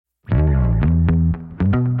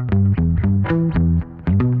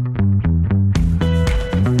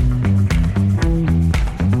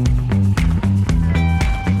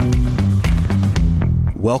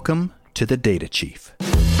Welcome to the Data Chief.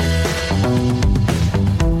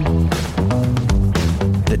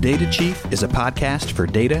 The Data Chief is a podcast for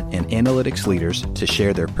data and analytics leaders to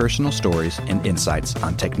share their personal stories and insights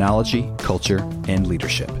on technology, culture, and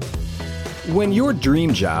leadership. When your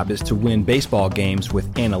dream job is to win baseball games with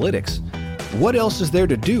analytics, what else is there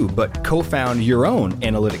to do but co-found your own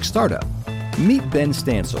analytics startup? Meet Benn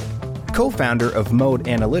Stancil, co-founder of Mode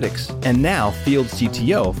Analytics and now field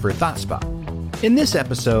CTO for ThoughtSpot. In this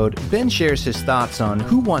episode, Ben shares his thoughts on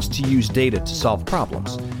who wants to use data to solve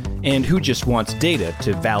problems and who just wants data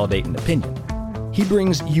to validate an opinion. He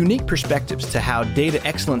brings unique perspectives to how data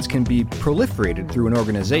excellence can be proliferated through an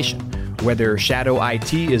organization, whether shadow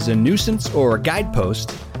IT is a nuisance or a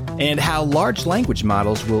guidepost, and how large language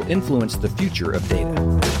models will influence the future of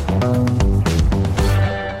data.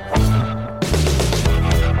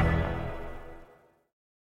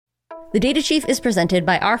 The Data Chief is presented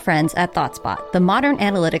by our friends at ThoughtSpot, the modern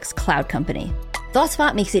analytics cloud company.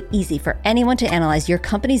 ThoughtSpot makes it easy for anyone to analyze your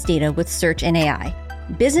company's data with search and AI.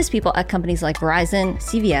 Business people at companies like Verizon,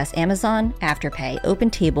 CVS, Amazon, Afterpay,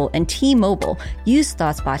 OpenTable, and T-Mobile use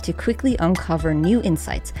ThoughtSpot to quickly uncover new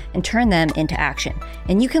insights and turn them into action.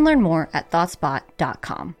 And you can learn more at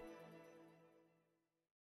thoughtspot.com.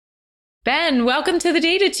 Ben, welcome to the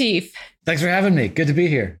Data Chief. Thanks for having me. Good to be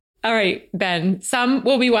here. All right, Ben, some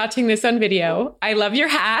will be watching this on video. I love your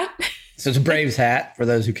hat. So it's a Braves hat, for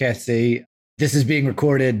those who can't see. This is being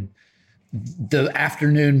recorded the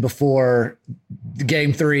afternoon before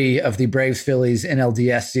Game 3 of the Braves-Phillies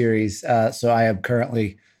NLDS series. So I am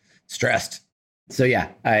currently stressed. So yeah,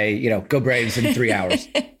 go Braves in 3 hours.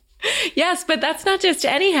 Yes, but that's not just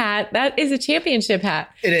any hat. That is a championship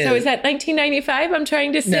hat. It is. So is that 1995? I'm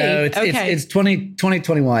trying to see. No, it's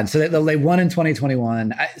 2021. So they won in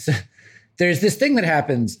 2021. So there's this thing that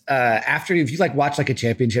happens after, if you watch a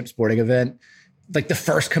championship sporting event, the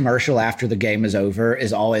first commercial after the game is over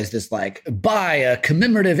is always this buy a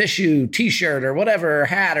commemorative issue t-shirt or whatever,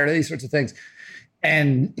 hat or these sorts of things.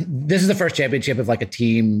 And this is the first championship of a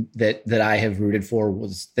team that I have rooted for.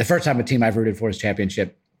 Was the first time a team I've rooted for is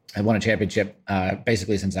championship. I won a championship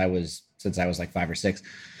basically since I was 5 or 6.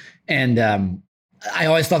 And I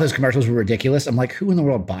always thought those commercials were ridiculous. I'm like, who in the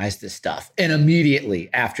world buys this stuff? And immediately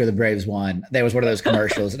after the Braves won, there was one of those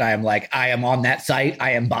commercials. And I am like, I am on that site.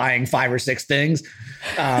 I am buying 5 or 6 things.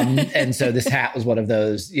 And so this hat was one of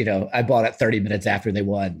those, I bought it 30 minutes after they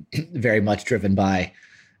won, very much driven by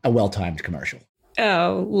a well-timed commercial.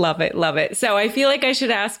 Oh, love it. Love it. So I feel like I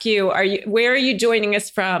should ask you, where are you joining us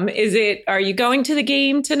from? Are you going to the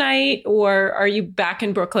game tonight or are you back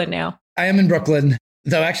in Brooklyn now? I am in Brooklyn,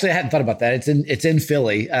 though actually I hadn't thought about that. It's in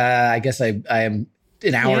Philly. I guess I am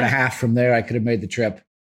an hour and a half from there. I could have made the trip.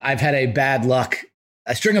 I've had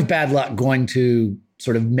a string of bad luck going to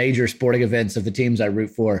sort of major sporting events of the teams I root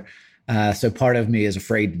for. So part of me is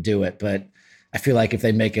afraid to do it, but I feel like if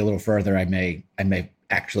they make it a little further, I may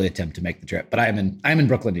actually attempt to make the trip. But I'm in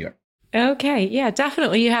Brooklyn, New York. Okay. Yeah,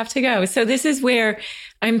 definitely. You have to go. So this is where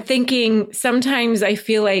I'm thinking sometimes I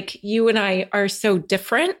feel like you and I are so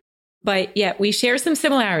different, but yet we share some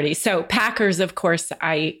similarities. So Packers, of course,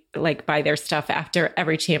 I buy their stuff after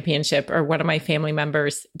every championship, or one of my family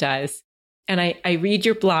members does. And I read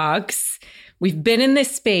your blogs. We've been in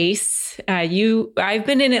this space. I've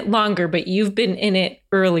been in it longer, but you've been in it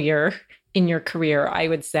earlier in your career, I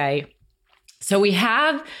would say. So we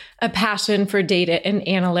have a passion for data and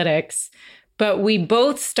analytics, but we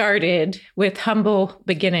both started with humble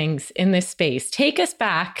beginnings in this space. Take us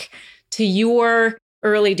back to your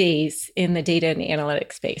early days in the data and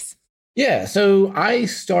analytics space. Yeah. So I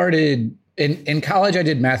started in college. I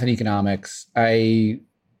did math and economics. I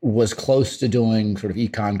was close to doing sort of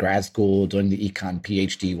econ grad school, doing the econ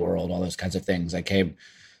PhD world, all those kinds of things. I came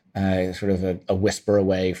sort of a whisper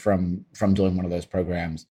away from doing one of those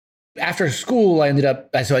programs. After school, I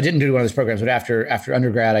didn't do one of those programs, but after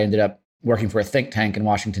undergrad, I ended up working for a think tank in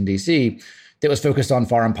Washington, D.C. that was focused on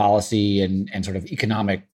foreign policy and sort of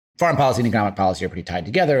foreign policy and economic policy are pretty tied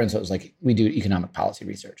together. And so it was we do economic policy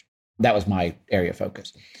research. That was my area of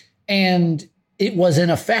focus. And it was in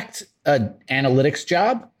effect an analytics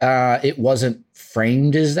job. It wasn't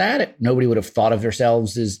framed as that. Nobody would have thought of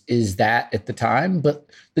themselves as that at the time. But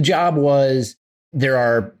the job was, there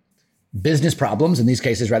are business problems. In these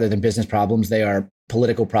cases, rather than business problems, they are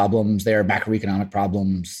political problems. They are macroeconomic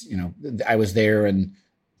problems. I was there in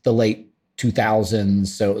the late 2000s.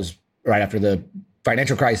 So it was right after the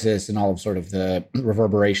financial crisis and all of sort of the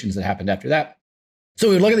reverberations that happened after that. So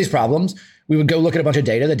we would look at these problems. We would go look at a bunch of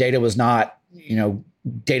data. The data was not,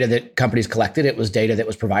 data that companies collected. It was data that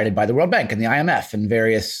was provided by the World Bank and the IMF and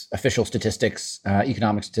various official statistics,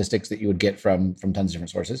 economic statistics that you would get from tons of different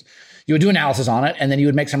sources. You would do analysis on it, and then you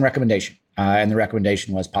would make some recommendation. And the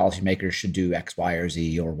recommendation was policymakers should do X, Y, or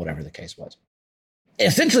Z, or whatever the case was.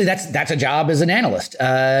 Essentially, that's a job as an analyst,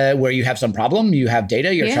 where you have some problem, you have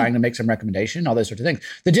data, you're trying to make some recommendation, all those sorts of things.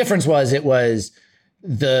 The difference was it was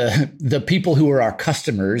the people who were our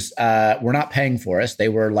customers were not paying for us. They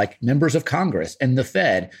were like members of Congress and the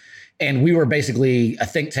Fed. And we were basically a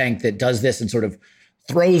think tank that does this and sort of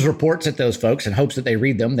throws reports at those folks and hopes that they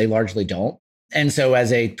read them. They largely don't. And so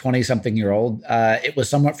as a 20-something-year-old, it was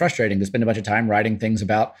somewhat frustrating to spend a bunch of time writing things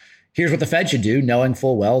about, here's what the Fed should do, knowing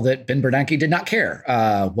full well that Ben Bernanke did not care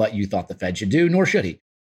what you thought the Fed should do, nor should he.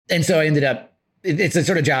 And so I ended up, it's a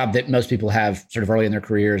sort of job that most people have sort of early in their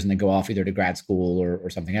careers and then go off either to grad school or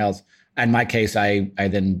something else. In my case, I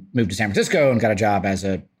then moved to San Francisco and got a job as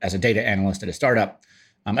a data analyst at a startup.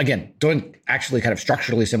 Again, doing actually kind of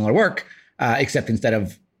structurally similar work, except instead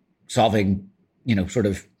of solving, sort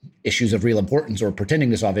of issues of real importance or pretending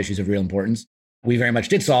to solve issues of real importance, we very much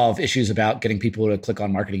did solve issues about getting people to click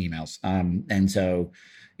on marketing emails. And so,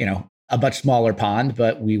 a much smaller pond,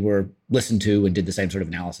 but we were listened to and did the same sort of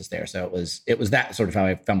analysis there. So it was that sort of how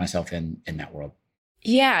I found myself in that world.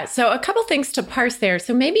 Yeah. So a couple things to parse there.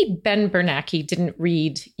 So maybe Ben Bernanke didn't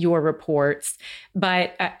read your reports,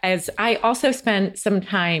 but as I also spent some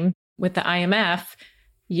time with the IMF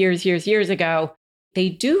years ago, they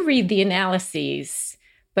do read the analyses,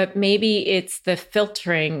 but maybe it's the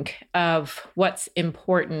filtering of what's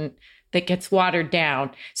important that gets watered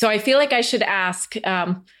down. So I feel like I should ask,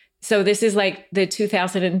 so this is like the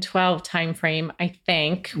 2012 timeframe, I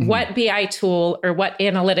think. Mm-hmm. What BI tool or what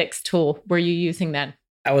analytics tool were you using then?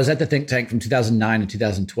 I was at the think tank from 2009 to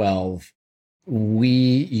 2012. We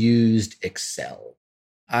used Excel.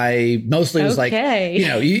 I mostly was like,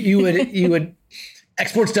 you would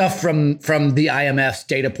export stuff from the IMF's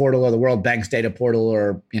data portal or the World Bank's data portal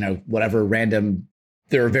or, whatever random.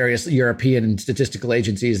 There were various European statistical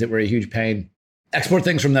agencies that were a huge pain. Export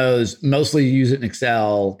things from those, mostly use it in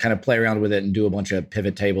Excel, kind of play around with it and do a bunch of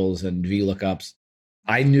pivot tables and VLOOKUPs.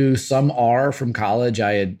 I knew some R from college.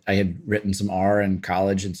 I had written some R in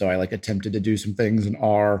college. And so I attempted to do some things in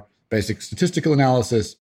R, basic statistical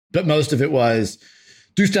analysis. But most of it was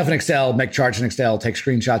do stuff in Excel, make charts in Excel, take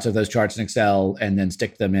screenshots of those charts in Excel, and then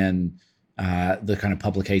stick them in the kind of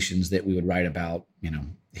publications that we would write about.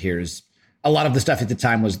 Here's a lot of the stuff at the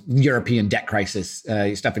time was European debt crisis,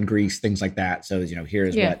 stuff in Greece, things like that. So,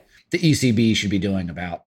 here's what the ECB should be doing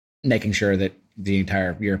about making sure that the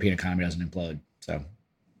entire European economy doesn't implode. So,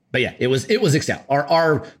 but yeah, it was Excel.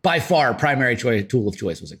 Our by far primary tool of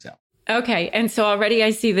choice was Excel. Okay. And so already I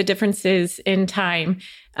see the differences in time.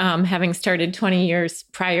 Having started 20 years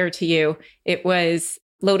prior to you, it was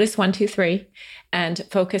Lotus 1-2-3 and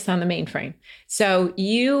focus on the mainframe. So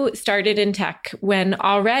you started in tech when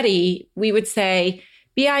already we would say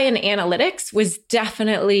BI and analytics was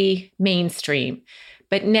definitely mainstream.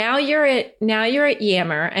 But now you're at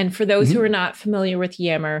Yammer. And for those who are not familiar with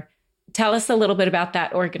Yammer, tell us a little bit about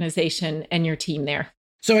that organization and your team there.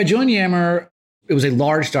 So I joined Yammer. It was a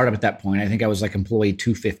large startup at that point. I think I was employee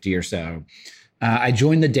 250 or so. I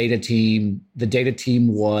joined the data team. The data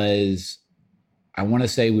team was, I want to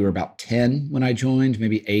say we were about 10 when I joined,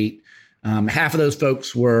 maybe 8. Half of those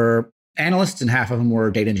folks were analysts and half of them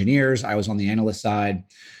were data engineers. I was on the analyst side.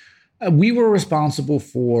 We were responsible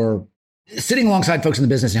for sitting alongside folks in the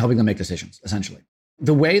business and helping them make decisions, essentially.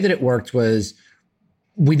 The way that it worked was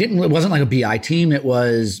it wasn't like a BI team. It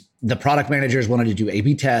was the product managers wanted to do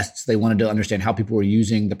A/B tests. They wanted to understand how people were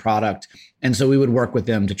using the product. And so we would work with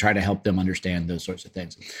them to try to help them understand those sorts of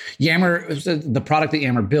things. Yammer, the product that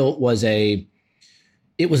Yammer built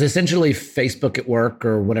it was essentially Facebook at work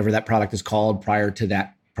or whatever that product is called prior to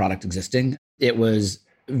that product existing. It was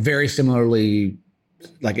very similarly,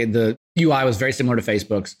 the UI was very similar to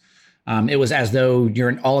Facebook's. It was as though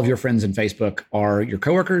all of your friends in Facebook are your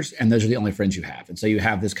coworkers, and those are the only friends you have. And so you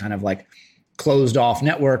have this kind of closed off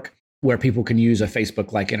network where people can use a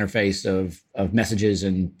Facebook-like interface of messages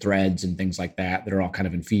and threads and things like that are all kind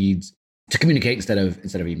of in feeds to communicate instead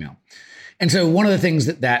of email. And so one of the things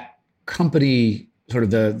that company, sort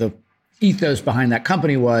of the ethos behind that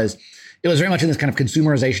company was, it was very much in this kind of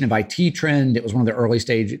consumerization of IT trend. It was one of the early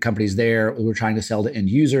stage companies there. We were trying to sell to end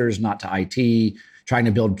users, not to IT, trying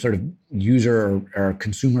to build sort of user or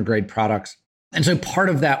consumer grade products. And so part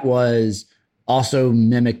of that was also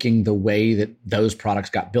mimicking the way that those products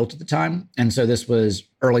got built at the time. And so this was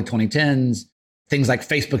early 2010s. Things like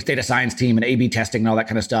Facebook's data science team and A/B testing and all that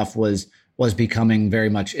kind of stuff was becoming very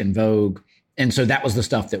much in vogue. And so that was the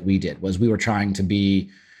stuff that we did, was we were trying to be,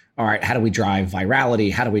 all right, how do we drive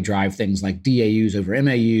virality? How do we drive things like DAUs over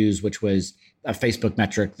MAUs, which was a Facebook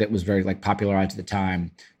metric that was very like popularized at the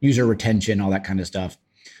time, user retention, all that kind of stuff.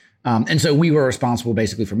 And so we were responsible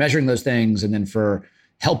basically for measuring those things, and then for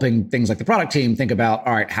helping things like the product team think about,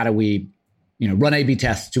 all right, how do we, run A/B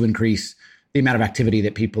tests to increase the amount of activity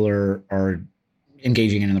that people are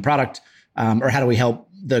engaging in the product, or how do we help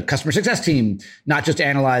the customer success team not just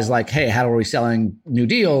analyze like, hey, how are we selling new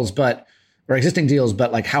deals, or existing deals,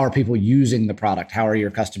 but like, how are people using the product? How are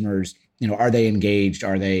your customers, are they engaged?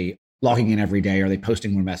 Are they logging in every day? Are they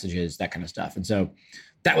posting more messages? That kind of stuff. And so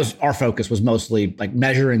that was our focus, was mostly like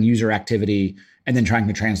measuring user activity and then trying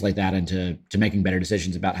to translate that into making better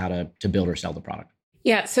decisions about how to build or sell the product.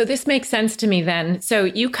 Yeah. So this makes sense to me then. So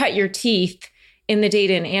you cut your teeth in the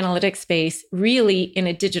data and analytics space, really in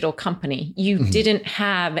a digital company. You didn't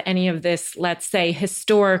have any of this, let's say,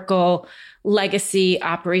 historical legacy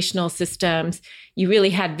operational systems. You really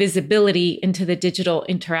had visibility into the digital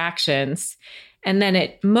interactions. And then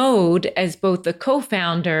at Mode, as both the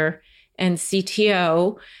co-founder and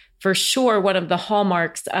CTO, for sure, one of the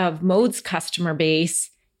hallmarks of Mode's customer base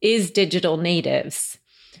is digital natives.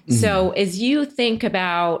 So as you think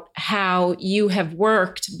about how you have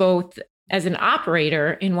worked both as an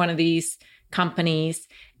operator in one of these companies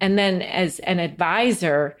and then as an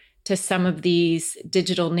advisor to some of these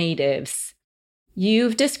digital natives,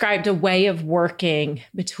 you've described a way of working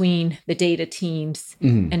between the data teams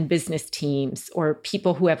and business teams, or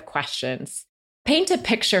people who have questions. Paint a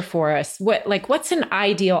picture for us. What's an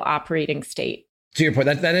ideal operating state? To your point,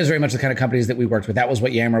 that is very much the kind of companies that we worked with. That was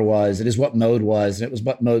what Yammer was. It is what Mode was. And it was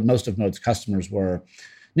what most of Mode's customers were.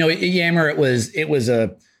 At Yammer, it was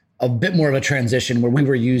a bit more of a transition where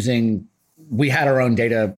we had our own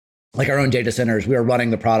data, like our own data centers. We were running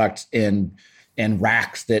the product in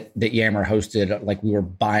racks that Yammer hosted. Like, we were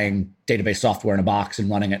buying database software in a box and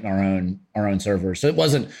running it in our own servers. So it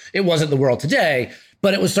wasn't the world today,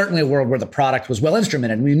 but it was certainly a world where the product was well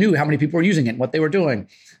instrumented and we knew how many people were using it and what they were doing.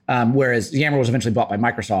 Whereas Yammer was eventually bought by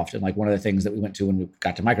Microsoft. And like, one of the things that we went to when we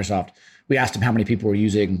got to Microsoft, we asked them how many people were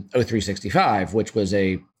using O365, which was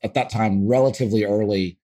at that time, relatively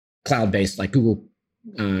early cloud-based, like Google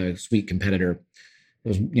Suite competitor. It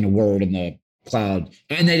was, Word in the cloud.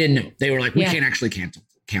 And they didn't know. They were like, we can't actually count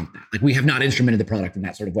that. Like, we have not instrumented the product in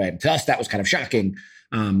that sort of way. To us, that was kind of shocking.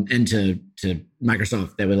 And to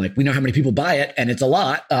Microsoft, they were like, we know how many people buy it and it's a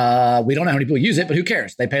lot. We don't know how many people use it, but who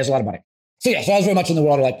cares? They pay us a lot of money. So I was very much in the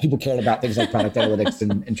world of like, people cared about things like product analytics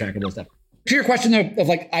and trackable stuff. To your question of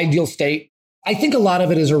like ideal state, I think a lot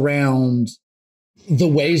of it is around the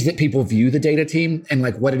ways that people view the data team and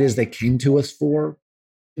like what it is they came to us for.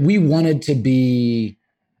 We wanted to be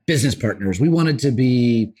business partners. We wanted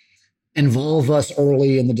to involve us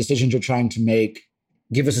early in the decisions you're trying to make,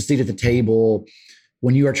 give us a seat at the table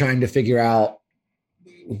when you are trying to figure out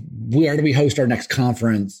where do we host our next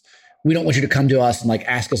conference. We don't want you to come to us and like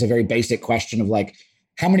ask us a very basic question of like,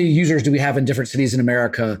 how many users do we have in different cities in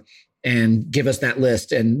America, and give us that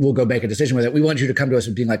list and we'll go make a decision with it. We want you to come to us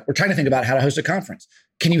and be like, we're trying to think about how to host a conference.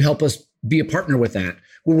 Can you help us be a partner with that?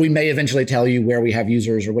 Where we may eventually tell you where we have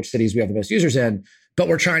users or which cities we have the most users in, but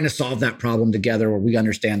we're trying to solve that problem together where we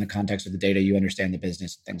understand the context of the data, you understand the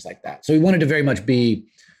business, things like that. So we wanted to very much be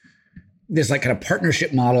this like kind of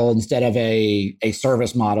partnership model instead of a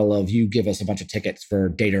service model of you give us a bunch of tickets for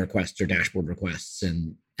data requests or dashboard requests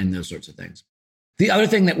and those sorts of things. The other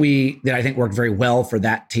thing that I think worked very well for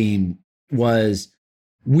that team was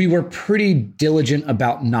we were pretty diligent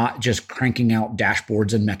about not just cranking out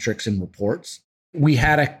dashboards and metrics and reports. We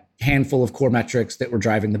had a handful of core metrics that were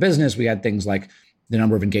driving the business. We had things like the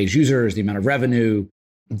number of engaged users, the amount of revenue,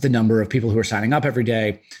 the number of people who are signing up every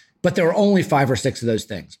day. But there were only 5 or 6 of those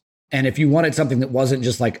things. And if you wanted something that wasn't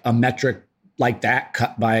just like a metric like that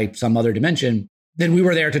cut by some other dimension, then we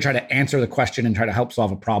were there to try to answer the question and try to help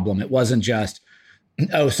solve a problem. It wasn't just,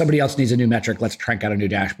 oh, somebody else needs a new metric, let's crank out a new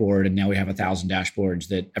dashboard. And now we have 1,000 dashboards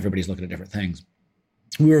that everybody's looking at different things.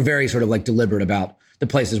 We were very sort of like deliberate about the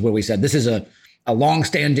places where we said, this is a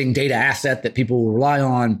long-standing data asset that people will rely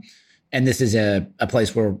on. And this is a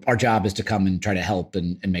place where our job is to come and try to help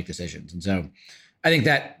and make decisions. And so I think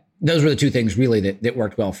that those were the 2 things really that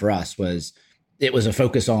worked well for us. It was a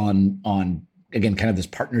focus on again, kind of this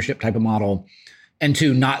partnership type of model, and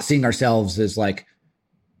 2, not seeing ourselves as like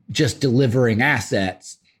just delivering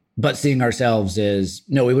assets, but seeing ourselves as,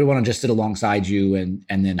 no, we would want to just sit alongside you and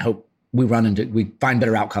then hope we find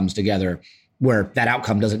better outcomes together, where that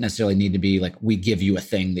outcome doesn't necessarily need to be like, we give you a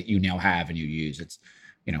thing that you now have and you use. It's,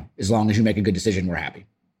 as long as you make a good decision, we're happy.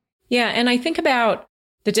 Yeah. And I think about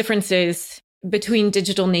the differences between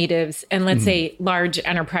digital natives and let's say large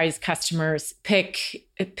enterprise customers, pick,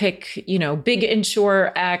 big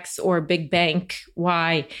insurer X or big bank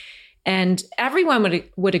Y. And everyone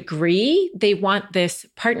would agree they want this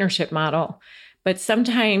partnership model. But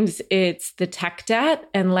sometimes it's the tech debt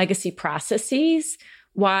and legacy processes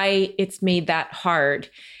why it's made that hard.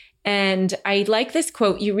 And I like this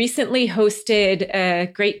quote. You recently hosted a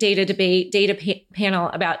great data debate, panel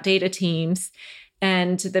about data teams.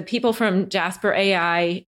 And the people from Jasper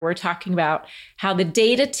AI were talking about how the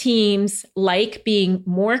data teams like being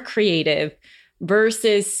more creative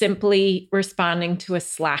versus simply responding to a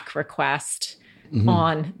Slack request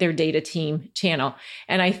on their data team channel.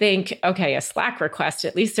 And I think, okay, a Slack request,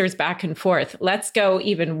 at least there's back and forth. Let's go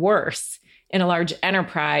even worse in a large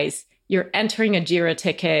enterprise. You're entering a Jira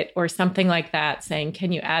ticket or something like that saying,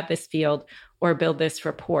 can you add this field or build this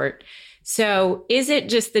report? So is it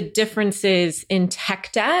just the differences in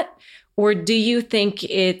tech debt, or do you think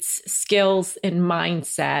it's skills and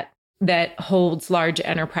mindset that holds large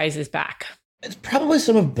enterprises back? It's probably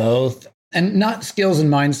some of both, and not skills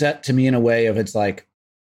and mindset to me in a way of it's like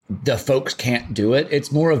the folks can't do it.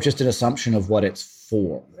 It's more of just an assumption of what it's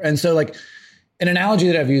for. And so like an analogy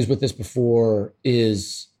that I've used with this before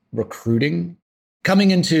is recruiting.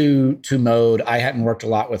 Coming into Mode, I hadn't worked a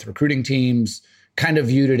lot with recruiting teams, kind of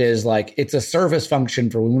viewed it as like, it's a service function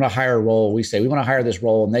for when we want to hire a role. We say, we want to hire this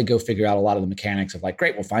role, and they go figure out a lot of the mechanics of like,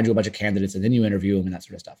 great, we'll find you a bunch of candidates and then you interview them and that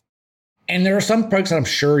sort of stuff. And there are some folks that I'm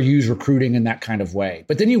sure use recruiting in that kind of way.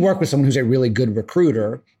 But then you work with someone who's a really good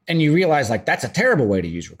recruiter and you realize like, that's a terrible way to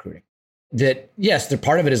use recruiting. That yes, the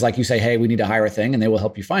part of it is like you say, hey, we need to hire a thing, and they will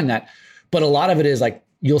help you find that. But a lot of it is like,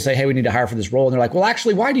 you'll say, hey, we need to hire for this role. And they're like, well,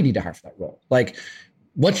 actually, why do you need to hire for that role? Like,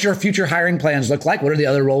 what's your future hiring plans look like? What are the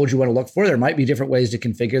other roles you want to look for? There might be different ways to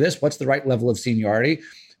configure this. What's the right level of seniority?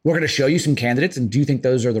 We're going to show you some candidates. And do you think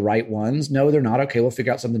those are the right ones? No, they're not. Okay, we'll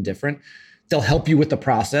figure out something different. They'll help you with the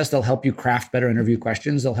process. They'll help you craft better interview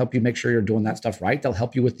questions. They'll help you make sure you're doing that stuff right. They'll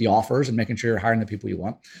help you with the offers and making sure you're hiring the people you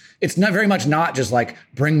want. It's not very much not just like,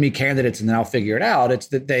 bring me candidates and then I'll figure it out. It's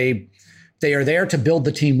that they are there to build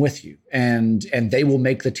the team with you, and they will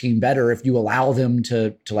make the team better if you allow them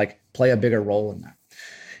to like play a bigger role in that.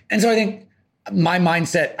 And so I think my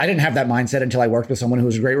mindset, I didn't have that mindset until I worked with someone who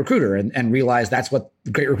was a great recruiter and realized that's what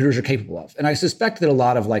great recruiters are capable of. And I suspect that a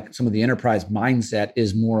lot of like some of the enterprise mindset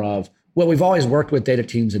is more of, well, we've always worked with data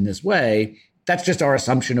teams in this way. That's just our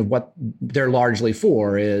assumption of what they're largely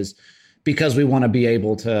for, is because we want to be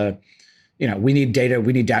able to, we need data,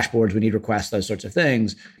 we need dashboards, we need requests, those sorts of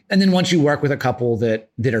things. And then once you work with a couple that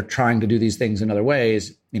are trying to do these things in other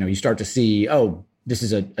ways, you start to see, oh, this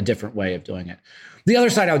is a different way of doing it. The other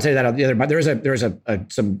side, I would say that there's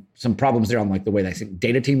some problems there on like the way that I think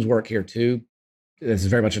data teams work here too. This is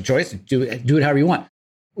very much a choice. Do it however you want.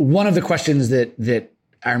 One of the questions that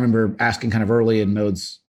I remember asking kind of early in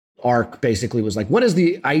Mode's arc basically was like, what is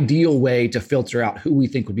the ideal way to filter out who we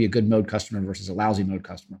think would be a good Mode customer versus a lousy Mode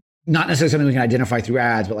customer? Not necessarily something we can identify through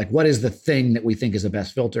ads, but like, what is the thing that we think is the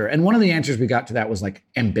best filter? And one of the answers we got to that was like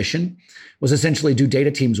ambition, was essentially, do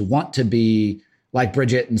data teams want to be like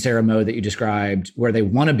Bridget and Sarah Mode that you described, where they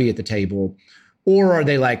want to be at the table? Or are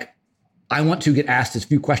they like, I want to get asked as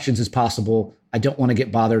few questions as possible. I don't want to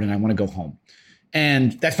get bothered and I want to go home.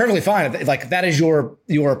 And that's perfectly fine. Like that is your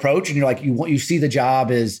approach. And you're like, you see the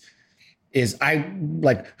job is I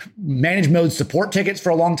like manage Mode support tickets for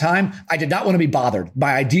a long time. I did not want to be bothered.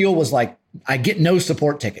 My ideal was like, I get no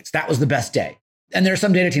support tickets. That was the best day. And there are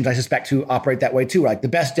some data teams I suspect who operate that way too. Like the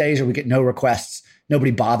best days are we get no requests.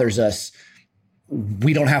 Nobody bothers us.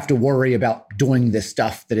 We don't have to worry about doing this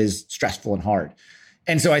stuff that is stressful and hard.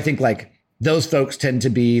 And so I think like those folks tend to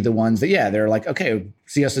be the ones that, they're like, okay,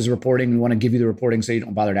 see us as reporting. We want to give you the reporting so you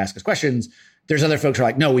don't bother to ask us questions. There's other folks who are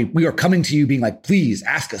like, no, we are coming to you being like, please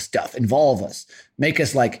ask us stuff, involve us, make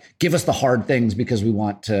us like, give us the hard things because we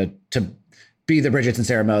want to be the Bridgets and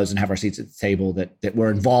Sarah Moes and have our seats at the table that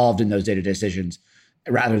we're involved in those data decisions,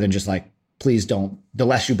 rather than just like, please don't, the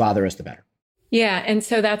less you bother us, the better. Yeah. And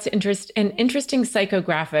so that's an interesting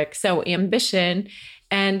psychographic. So ambition.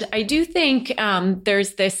 And I do think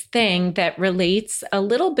there's this thing that relates a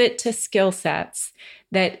little bit to skill sets,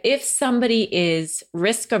 that if somebody is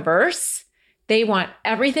risk averse, they want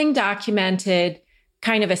everything documented,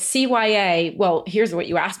 kind of a CYA. Well, here's what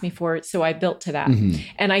you asked me for, so I built to that. Mm-hmm.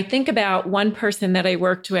 And I think about one person that I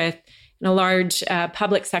worked with in a large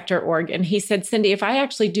public sector org, and he said, Cindy, if I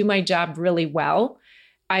actually do my job really well,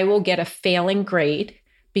 I will get a failing grade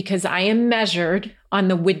because I am measured on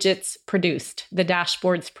the widgets produced, the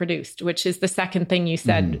dashboards produced, which is the second thing you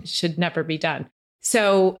said should never be done.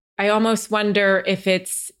 So I almost wonder if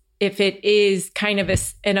it's if it is kind of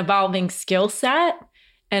an evolving skill set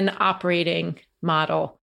and operating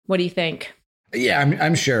model. What do you think? Yeah,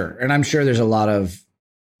 I'm sure. And I'm sure there's a lot of,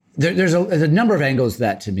 there's a number of angles to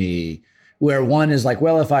that to me, where one is like,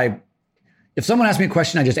 well, if someone asks me a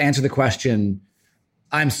question, I just answer the question,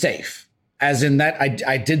 I'm safe. As in that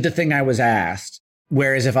I did the thing I was asked.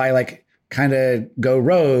 Whereas if I like kind of go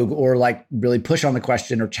rogue or like really push on the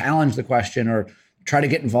question or challenge the question or try to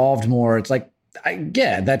get involved more, it's like,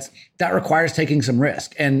 that requires taking some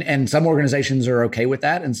risk. And some organizations are okay with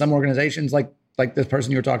that. And some organizations like this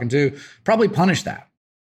person you were talking to probably punish that.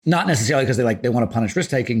 Not necessarily because they want to punish risk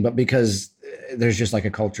taking, but because there's just like a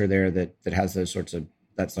culture there that has that's sort of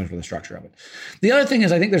the structure of it. The other thing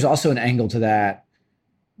is, I think there's also an angle to that.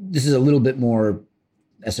 This is a little bit more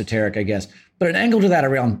esoteric, I guess, but an angle to that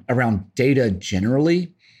around data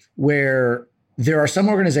generally, where there are some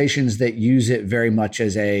organizations that use it very much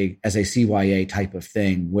as a CYA type of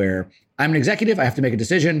thing, where I'm an executive, I have to make a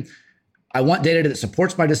decision. I want data that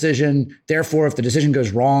supports my decision. Therefore, if the decision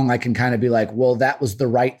goes wrong, I can kind of be like, well, that was the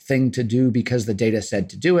right thing to do because the data said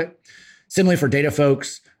to do it. Similarly, for data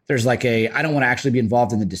folks, there's like I don't want to actually be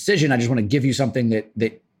involved in the decision. I just want to give you something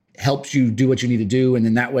that helps you do what you need to do. And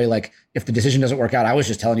then that way, like if the decision doesn't work out, I was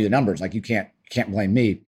just telling you the numbers. Like you can't blame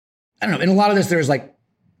me. I don't know. In a lot of this, there's like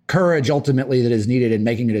courage ultimately that is needed in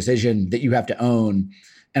making a decision that you have to own.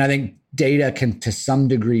 And I think data can to some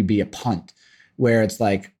degree be a punt, where it's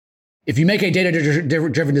like, if you make a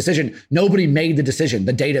data-driven decision, nobody made the decision.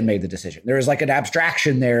 The data made the decision. There is like an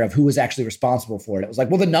abstraction there of who was actually responsible for it. It was like,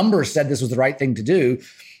 well, the numbers said this was the right thing to do.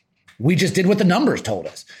 We just did what the numbers told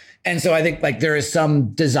us. And so I think like there is some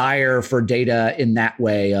desire for data in that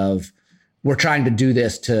way of we're trying to do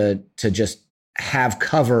this to just have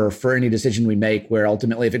cover for any decision we make, where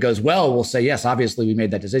ultimately if it goes well, we'll say, yes, obviously we made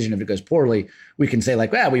that decision. If it goes poorly, we can say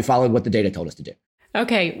like, well, we followed what the data told us to do.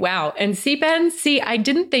 Okay. Wow. And Benn, I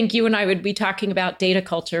didn't think you and I would be talking about data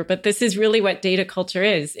culture, but this is really what data culture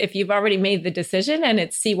is. If you've already made the decision and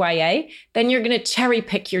it's CYA, then you're going to cherry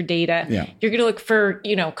pick your data. Yeah. You're going to look for,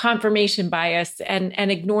 confirmation bias and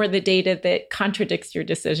ignore the data that contradicts your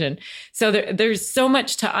decision. So there's so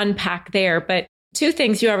much to unpack there. But two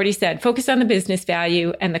things you already said: focus on the business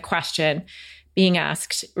value and the question being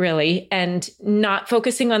asked, really, and not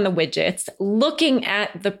focusing on the widgets, looking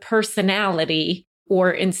at the personality or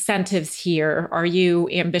incentives here. Are you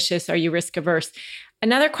ambitious? Are you risk averse?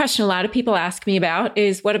 Another question a lot of people ask me about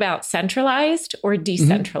is, what about centralized or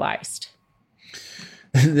decentralized?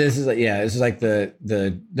 This is like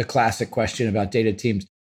the classic question about data teams.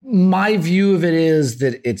 My view of it is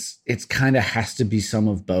that it's kind of has to be some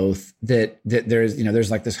of both. That there's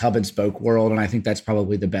like this hub and spoke world, and I think that's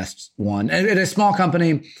probably the best one. And at a small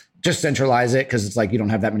company, just centralize it, because it's like you don't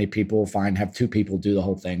have that many people. Fine, have 2 people do the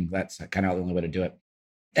whole thing. That's kind of the only way to do it.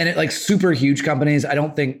 And at like super huge companies, I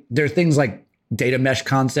don't think there are things like data mesh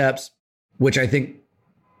concepts, which I think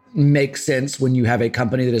make sense when you have a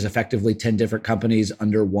company that is effectively 10 different companies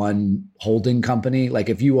under one holding company. Like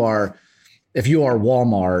if you are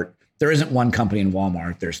Walmart, there isn't one company in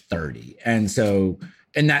Walmart, there's 30. And so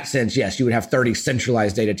in that sense, yes, you would have 30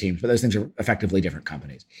 centralized data teams, but those things are effectively different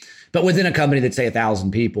companies. But within a company that's say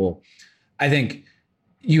 1,000 people, I think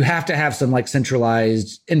you have to have some like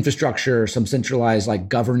centralized infrastructure, some centralized like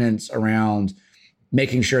governance around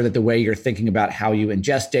making sure that the way you're thinking about how you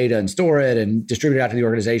ingest data and store it and distribute it out to the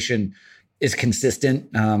organization is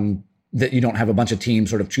consistent. That you don't have a bunch of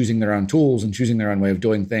teams sort of choosing their own tools and choosing their own way of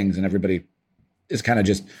doing things, and everybody is kind of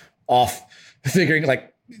just off figuring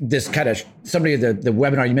like this kind of somebody at the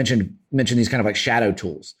webinar you mentioned these kind of like shadow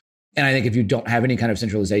tools. And I think if you don't have any kind of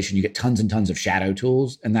centralization, you get tons and tons of shadow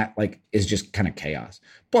tools, and that like is just kind of chaos.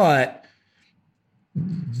 But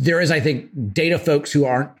there is, I think, data folks who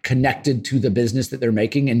aren't connected to the business that they're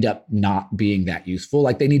making end up not being that useful.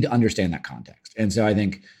 Like they need to understand that context. And so I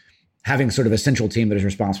think having sort of a central team that is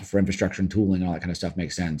responsible for infrastructure and tooling and all that kind of stuff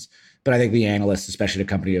makes sense. But I think the analysts, especially at a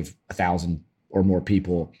company of 1,000 or more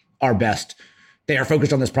people, are best. They are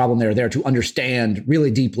focused on this problem. They're there to understand really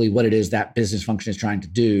deeply what it is that business function is trying to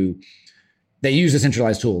do. They use the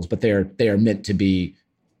centralized tools, but they are meant to be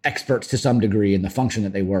experts to some degree in the function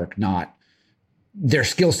that they work. Not their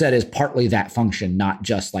skill set is partly that function, not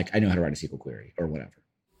just like I know how to write a SQL query or whatever.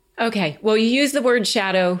 Okay. Well, you use the word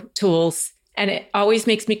shadow tools, and it always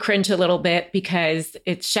makes me cringe a little bit because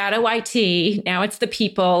it's shadow IT. Now it's the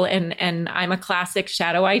people, and I'm a classic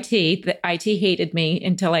shadow IT. The IT hated me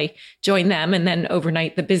until I joined them, and then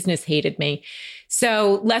overnight the business hated me.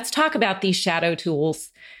 So let's talk about these shadow tools.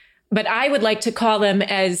 But I would like to call them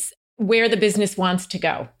as where the business wants to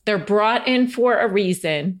go. They're brought in for a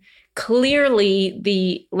reason. Clearly,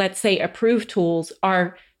 the, let's say, approved tools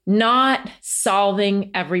are not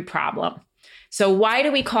solving every problem. So why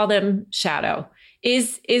do we call them shadow?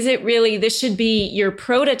 Is it really, this should be your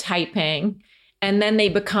prototyping and then they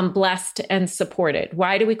become blessed and supported?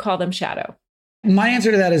 Why do we call them shadow? My answer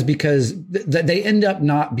to that is because they end up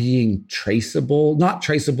not being traceable, not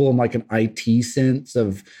traceable in like an IT sense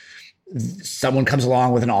of someone comes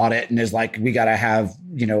along with an audit and is like, we got to have,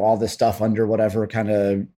 all this stuff under whatever kind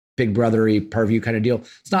of big brothery purview kind of deal.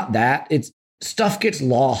 It's not that. It's stuff gets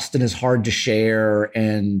lost and is hard to share.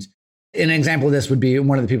 And an example of this would be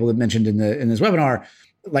one of the people that mentioned in this webinar,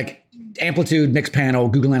 like Amplitude,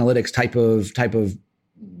 Mixpanel, Google Analytics type of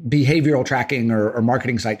behavioral tracking or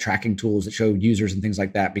marketing site tracking tools that show users and things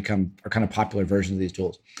like that are kind of popular versions of these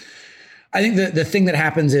tools. I think the thing that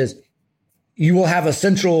happens is you will have a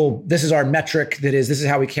central, this is our metric this is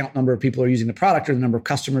how we count number of people who are using the product or the number of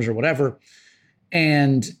customers or whatever.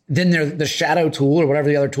 And then the shadow tool or whatever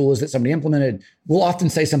the other tool is that somebody implemented will often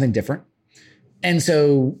say something different. And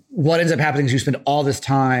so what ends up happening is you spend all this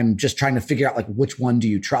time just trying to figure out like, which one do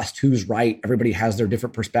you trust? Who's right? Everybody has their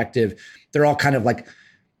different perspective. They're all kind of like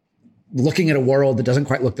looking at a world that doesn't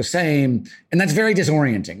quite look the same. And that's very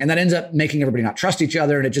disorienting. And that ends up making everybody not trust each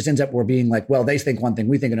other. And it just ends up we're being like, well, they think one thing,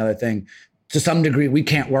 we think another thing. To some degree, we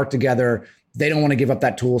can't work together. They don't want to give up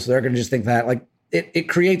that tool. So they're going to just think that like it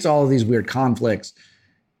creates all of these weird conflicts.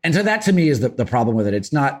 And so that to me is the problem with it.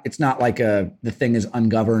 It's not like the thing is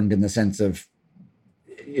ungoverned in the sense of,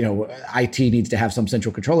 IT needs to have some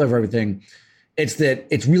central control over everything. It's that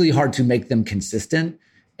it's really hard to make them consistent,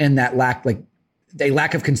 and that lack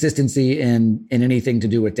of consistency in anything to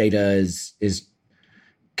do with data is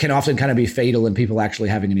can often kind of be fatal in people actually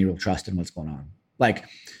having any real trust in what's going on. Like,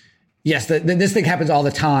 yes, this thing happens all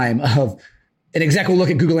the time of an exec will look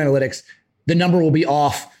at Google Analytics, the number will be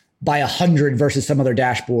off by 100 versus some other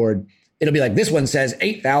dashboard. It'll be like, this one says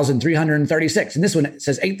 8,336 and this one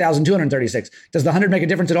says 8,236. Does the 100 make a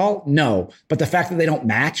difference at all? No. But the fact that they don't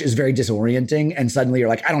match is very disorienting. And suddenly you're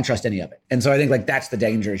like, I don't trust any of it. And so I think like that's the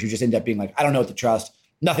danger is you just end up being like, I don't know what to trust.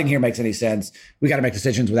 Nothing here makes any sense. We got to make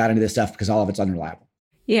decisions without any of this stuff because all of it's unreliable.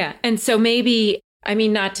 Yeah. And so maybe,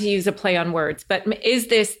 not to use a play on words, but is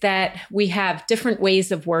this that we have different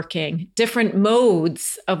ways of working, different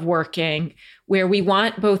modes of working where we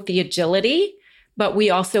want both the agility, but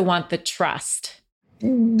we also want the trust?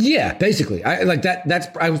 Yeah, basically. I like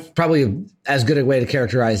that. I was probably as good a way to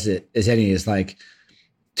characterize it as any is like,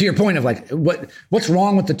 to your point of like, what's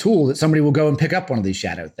wrong with the tool that somebody will go and pick up one of these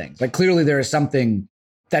shadow things? Like clearly there is something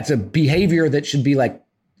that's a behavior that should be like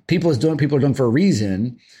people are doing for a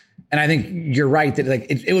reason. And I think you're right that like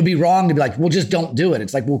it would be wrong to be like, well, just don't do it.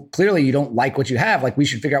 It's like, well, clearly you don't like what you have. Like we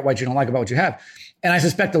should figure out what you don't like about what you have. And I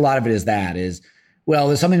suspect a lot of it is, well,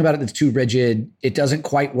 there's something about it that's too rigid. It doesn't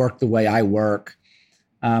quite work the way I work.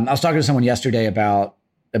 I was talking to someone yesterday about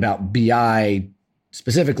BI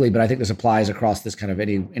specifically, but I think this applies across this kind of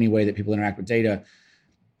any way that people interact with data.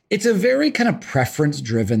 It's a very kind of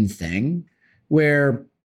preference-driven thing where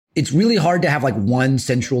it's really hard to have like one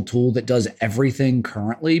central tool that does everything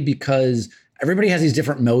currently because everybody has these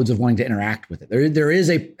different modes of wanting to interact with it. There is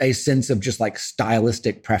a sense of just like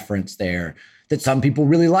stylistic preference there that some people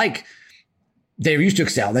really like. They're used to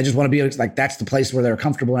Excel. They just want to be like, that's the place where they're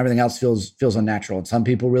comfortable and everything else feels unnatural. And some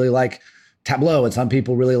people really like Tableau and some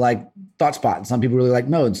people really like ThoughtSpot and some people really like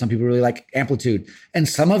Mode. Some people really like Amplitude. And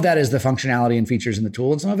some of that is the functionality and features in the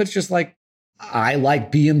tool. And some of it's just like, I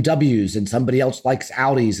like BMWs and somebody else likes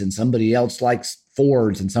Audis and somebody else likes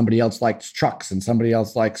Fords and somebody else likes trucks and somebody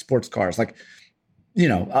else likes sports cars. Like,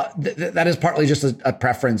 that is partly just a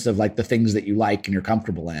preference of like the things that you like and you're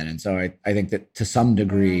comfortable in. And so I think that to some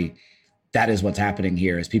degree, that is what's happening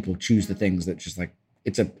here is people choose the things that just like,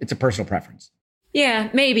 it's a personal preference. Yeah,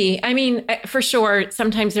 maybe. For sure,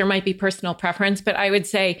 sometimes there might be personal preference, but I would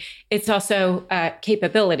say it's also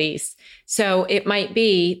capabilities. So it might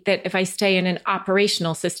be that if I stay in an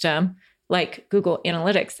operational system like Google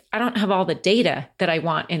Analytics, I don't have all the data that I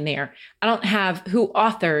want in there. I don't have who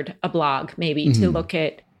authored a blog, maybe to look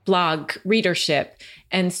at blog readership.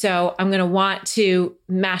 And so I'm going to want to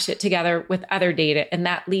mash it together with other data. And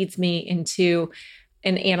that leads me into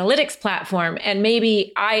an analytics platform. And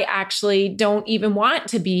maybe I actually don't even want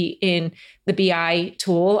to be in the BI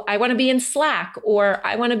tool. I want to be in Slack or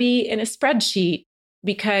I want to be in a spreadsheet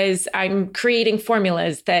because I'm creating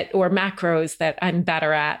formulas or macros that I'm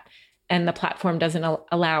better at and the platform doesn't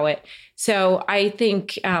allow it. So I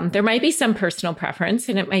think there might be some personal preference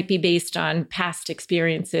and it might be based on past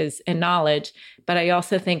experiences and knowledge. But I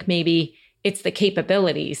also think maybe it's the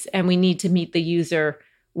capabilities and we need to meet the user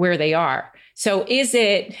where they are. So is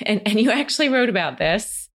it, and you actually wrote about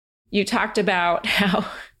this, you talked about how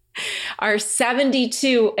our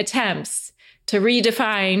 72 attempts to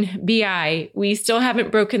redefine BI, we still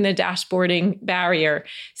haven't broken the dashboarding barrier.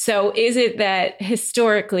 So is it that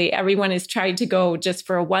historically everyone has tried to go just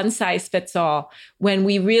for a one size fits all when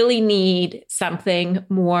we really need something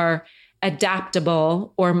more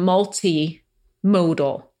adaptable or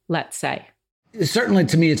multimodal, let's say? Certainly,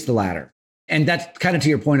 to me, it's the latter. And that's kind of to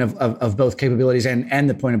your point of both capabilities and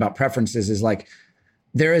the point about preferences is like,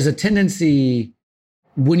 there is a tendency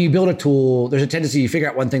when you build a tool, there's a tendency you figure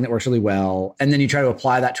out one thing that works really well, and then you try to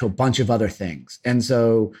apply that to a bunch of other things. And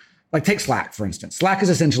so, like, take Slack, for instance. Slack is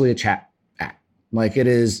essentially a chat app. Like, it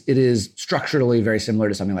is structurally very similar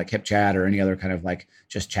to something like HipChat or any other kind of like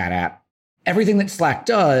just chat app. Everything that Slack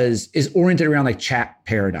does is oriented around like chat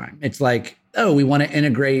paradigm. It's like, oh, we want to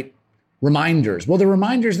integrate reminders. Well, the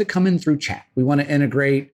reminders that come in through chat. We want to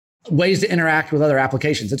integrate ways to interact with other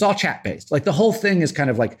applications. It's all chat based. Like, the whole thing is kind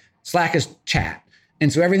of like Slack is chat.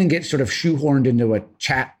 And so everything gets sort of shoehorned into a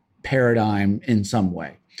chat paradigm in some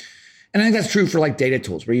way. And I think that's true for like data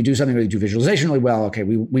tools where you do something where you do visualization really well. Okay,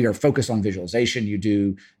 we are focused on visualization. You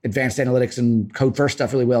do advanced analytics and code first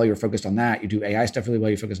stuff really well. You're focused on that. You do AI stuff really well.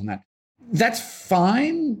 You're focused on that. That's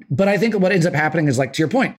fine. But I think what ends up happening is, like, to your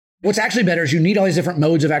point, what's actually better is you need all these different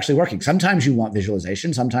modes of actually working. Sometimes you want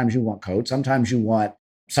visualization. Sometimes you want code. Sometimes you want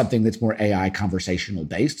something that's more AI conversational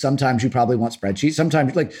based. Sometimes you probably want spreadsheets.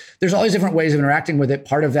 Sometimes, like, there's all these different ways of interacting with it.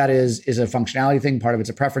 Part of that is a functionality thing. Part of it's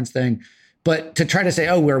a preference thing. But to try to say,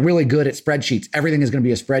 oh, we're really good at spreadsheets, everything is going to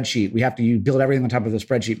be a spreadsheet, we have to build everything on top of the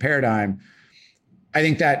spreadsheet paradigm. I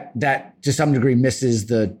think that to some degree misses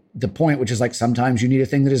the point, which is like, sometimes you need a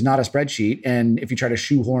thing that is not a spreadsheet. And if you try to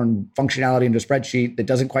shoehorn functionality into a spreadsheet that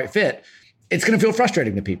doesn't quite fit, it's going to feel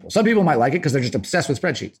frustrating to people. Some people might like it because they're just obsessed with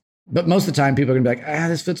spreadsheets. But most of the time, people are going to be like,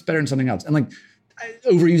 this fits better in something else. And, like, I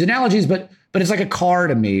overuse analogies, but it's like a car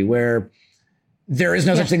to me, where there is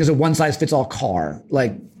no such thing as a one size fits all car.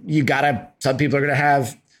 Like, some people are going to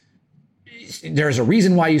have, there's a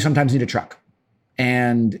reason why you sometimes need a truck.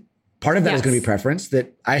 And part of that is going to be preference.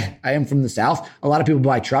 That I am from the South. A lot of people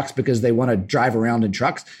buy trucks because they want to drive around in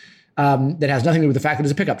trucks. That has nothing to do with the fact that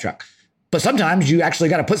it's a pickup truck. But sometimes you actually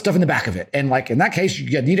got to put stuff in the back of it. And, like, in that case,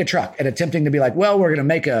 you need a truck. And attempting to be like, well, we're going to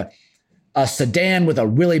make a sedan with a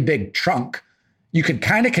really big trunk. You could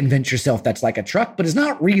kind of convince yourself that's like a truck, but it's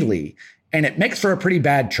not really. And it makes for a pretty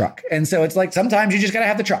bad truck. And so it's like, sometimes you just got to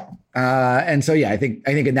have the truck. And so, yeah, I think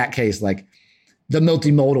in that case, like, the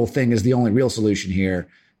multimodal thing is the only real solution here,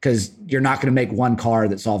 because you're not going to make one car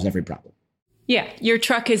that solves every problem. Yeah, your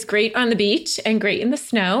truck is great on the beach and great in the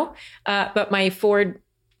snow, but my Ford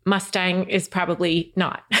Mustang is probably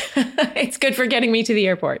not. It's good for getting me to the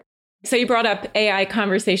airport. So you brought up AI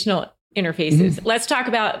conversational interfaces. Mm-hmm. Let's talk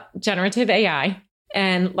about generative AI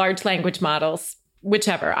and large language models,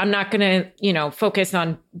 whichever. I'm not going to, focus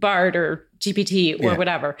on BART or GPT or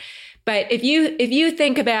whatever. But if you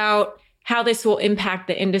think about how this will impact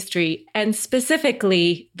the industry and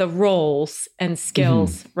specifically the roles and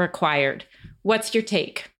skills required, what's your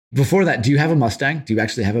take? Before that, do you have a Mustang? Do you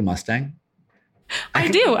actually have a Mustang? I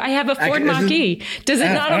do. I have a Ford Mach-E. Does it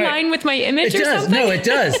not align with my image or something? No, it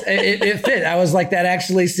does. It fit. I was like, that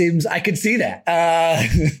actually seems, I could see that.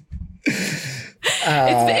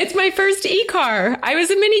 It's my first e-car. I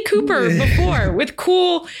was a Mini Cooper before with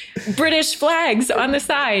cool British flags on the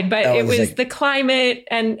side, but it was like, the climate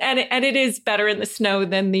and it is better in the snow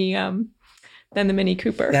than the Mini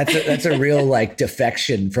Cooper. That's a real, like,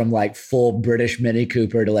 defection from, like, full British Mini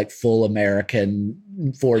Cooper to, like, full American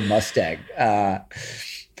Ford Mustang. But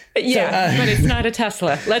it's not a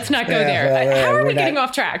Tesla. Let's not go there. How are we getting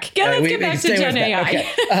off track? Let's get back to Gen AI.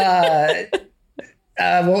 Okay.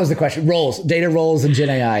 What was the question? Roles, data roles, and Gen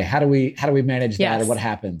AI. How do we manage that, or what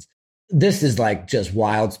happens? This is, like, just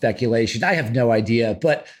wild speculation. I have no idea,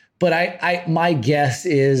 but I my guess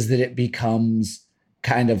is that it becomes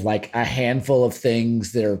kind of like a handful of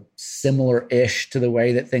things that are similar-ish to the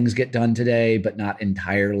way that things get done today, but not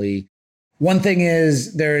entirely. One thing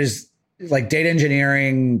is there's, like, data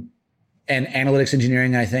engineering and analytics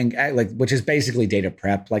engineering, I think, like, which is basically data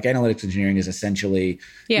prep. Like, analytics engineering is essentially,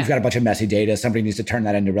 you've got a bunch of messy data. Somebody needs to turn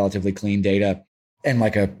that into relatively clean data in,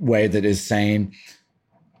 like, a way that is sane.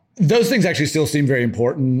 Those things actually still seem very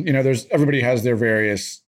important. Everybody has their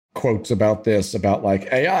various quotes about this, about,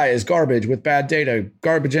 like, AI is garbage with bad data,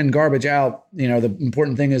 garbage in, garbage out. The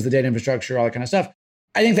important thing is the data infrastructure, all that kind of stuff.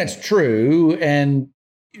 I think that's true. And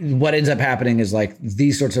what ends up happening is, like,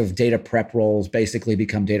 these sorts of data prep roles basically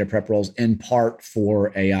become data prep roles in part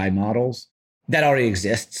for AI models. That already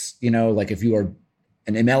exists. Like, if you are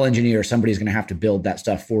an ML engineer, somebody's going to have to build that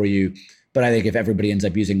stuff for you. But I think if everybody ends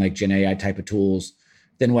up using, like, Gen AI type of tools,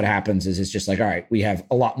 then what happens is it's just like, all right, we have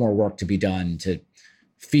a lot more work to be done to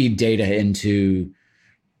feed data into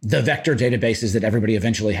the vector databases that everybody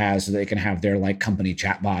eventually has so they can have their like company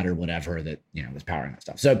chatbot or whatever that, is powering that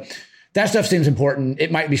stuff. So that stuff seems important.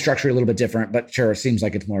 It might be structurally a little bit different, but sure, it seems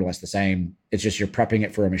like it's more or less the same. It's just you're prepping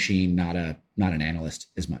it for a machine, not an analyst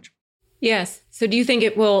as much. Yes. So do you think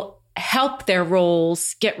it will help their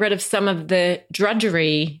roles get rid of some of the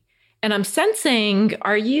drudgery? And I'm sensing,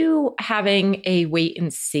 are you having a wait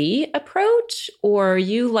and see approach, or are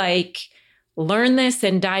you like, learn this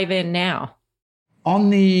and dive in now? On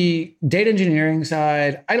the data engineering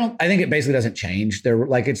side, I think it basically doesn't change.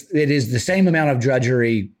 It is the same amount of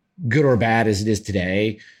drudgery, good or bad, as it is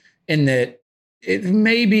today, in that it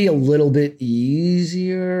may be a little bit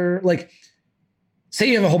easier. Like, say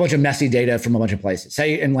you have a whole bunch of messy data from a bunch of places,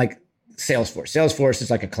 say in like Salesforce. Salesforce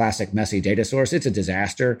is like a classic messy data source. It's a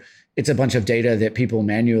disaster. It's a bunch of data that people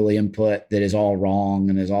manually input that is all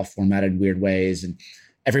wrong and is all formatted weird ways. And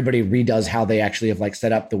everybody redoes how they actually have like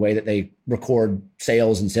set up the way that they record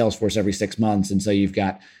sales in Salesforce every 6 months. And so you've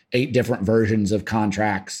got 8 different versions of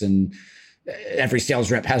contracts, and every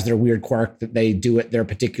sales rep has their weird quirk that they do it their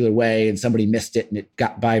particular way, and somebody missed it and it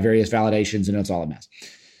got by various validations, and it's all a mess.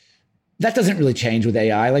 That doesn't really change with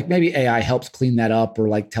AI. Like maybe AI helps clean that up or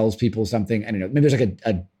like tells people something. I don't know. Maybe there's like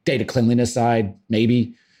a data cleanliness side,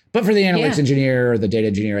 maybe. But for the analytics engineer or the data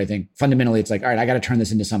engineer, I think fundamentally it's like, all right, I got to turn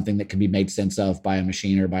this into something that can be made sense of by a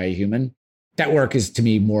machine or by a human. That work is to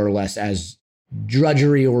me more or less as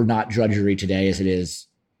drudgery or not drudgery today as it is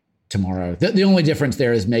tomorrow. The only difference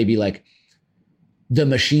there is maybe like the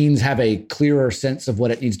machines have a clearer sense of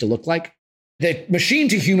what it needs to look like. The machine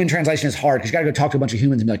to human translation is hard because you got to go talk to a bunch of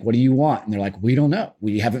humans and be like, what do you want? And they're like, we don't know.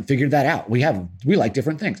 We haven't figured that out. We like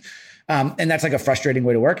different things. And that's like a frustrating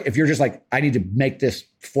way to work. If you're just like, I need to make this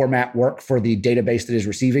format work for the database that is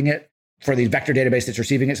receiving it, for the vector database that's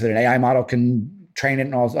receiving it so that an AI model can train it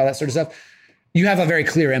and all that sort of stuff, you have a very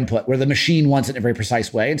clear input where the machine wants it in a very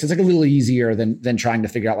precise way. And so it's like a little easier than trying to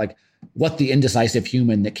figure out like what the indecisive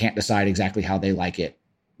human that can't decide exactly how they like it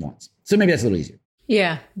wants. So maybe that's a little easier.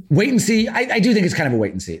 Yeah. Wait and see. I do think it's kind of a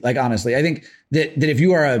wait and see. Like, honestly, I think that if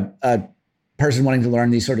you are a person wanting to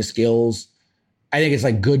learn these sort of skills, I think it's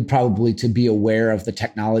like good probably to be aware of the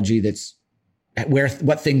technology that's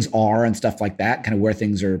what things are and stuff like that, kind of where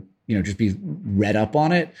things are, just be read up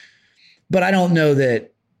on it. But I don't know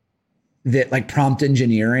that like prompt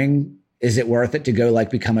engineering, is it worth it to go like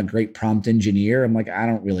become a great prompt engineer? I'm like, I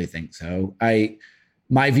don't really think so.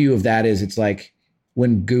 My view of that is it's like,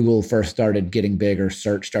 when Google first started getting big or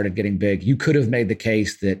search started getting big, you could have made the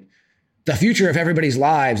case that the future of everybody's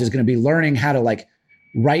lives is going to be learning how to like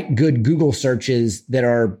write good Google searches that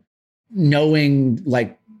are knowing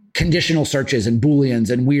like conditional searches and Booleans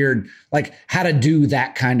and weird, like how to do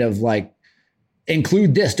that kind of like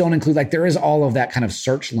include this, don't include, like there is all of that kind of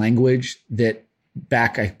search language that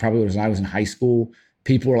back, I was in high school,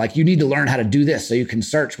 people were like, you need to learn how to do this so you can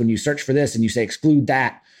search when you search for this and you say exclude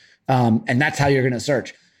that. And that's how you're going to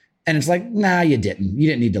search. And it's like, nah, you didn't. You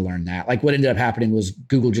didn't need to learn that. Like what ended up happening was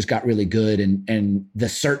Google just got really good and the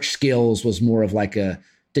search skills was more of like a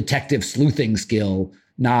detective sleuthing skill,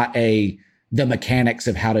 not the mechanics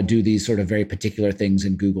of how to do these sort of very particular things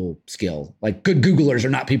in Google skill. Like good Googlers are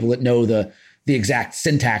not people that know the exact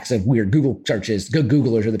syntax of weird Google searches. Good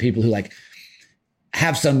Googlers are the people who like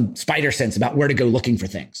have some spider sense about where to go looking for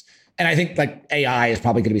things. And I think like AI is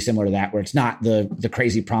probably going to be similar to that, where it's not the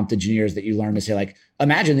crazy prompt engineers that you learn to say like,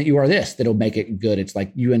 imagine that you are this, that'll make it good. It's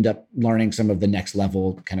like you end up learning some of the next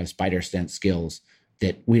level kind of spider sense skills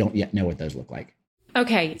that we don't yet know what those look like.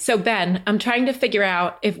 Okay. So Ben, I'm trying to figure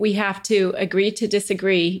out if we have to agree to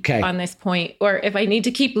disagree on this point, or if I need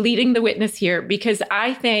to keep leading the witness here, because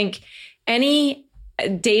I think any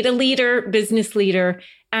data leader, business leader,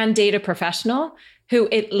 and data professional who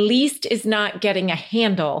at least is not getting a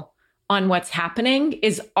handle on what's happening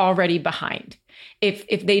is already behind.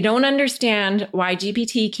 If they don't understand why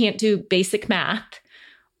GPT can't do basic math,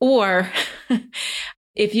 or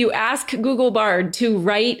if you ask Google Bard to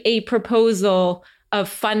write a proposal of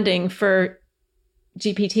funding for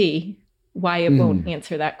GPT, why it won't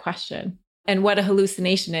answer that question and what a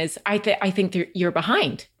hallucination is, I think you're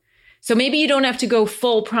behind. So maybe you don't have to go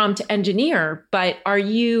full prompt engineer, but are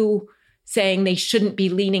you saying they shouldn't be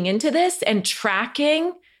leaning into this and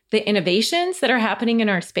tracking the innovations that are happening in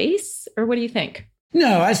our space? Or what do you think?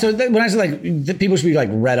 No, when I say like the people should be like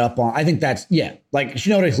read up on, I think that's, like, you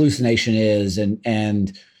know what a hallucination is.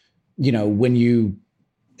 And,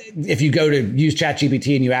 if you go to use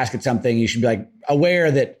ChatGPT and you ask it something, you should be like aware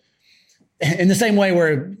that in the same way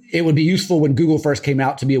where it would be useful when Google first came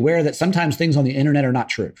out to be aware that sometimes things on the internet are not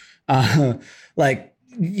true. Like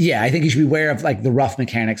Yeah, I think you should be aware of like the rough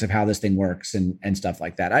mechanics of how this thing works and stuff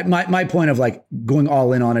like that. My point of like going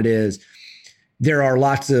all in on it is there are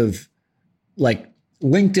lots of like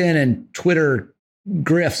LinkedIn and Twitter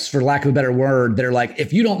grifts, for lack of a better word, that are like,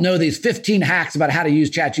 if you don't know these 15 hacks about how to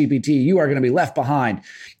use ChatGPT, you are going to be left behind.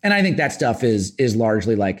 And I think that stuff is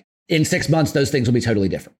largely like in 6 months, those things will be totally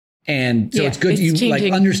different. And so it's good you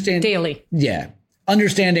like understand daily. Yeah.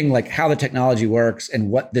 Understanding like how the technology works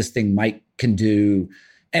and what this thing can do,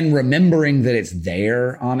 and remembering that it's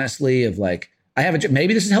there, honestly, of like,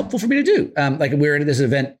 maybe this is helpful for me to do. Like we're at this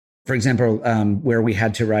event, for example, where we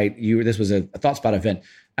had to write, this was a ThoughtSpot event.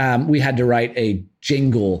 We had to write a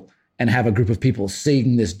jingle and have a group of people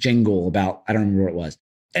sing this jingle about, I don't remember what it was.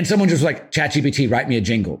 And someone just was like, ChatGPT, write me a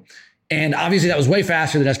jingle. And obviously that was way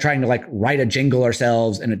faster than us trying to like write a jingle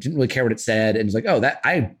ourselves. And it didn't really care what it said. And it was like,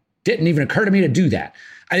 I didn't even occur to me to do that.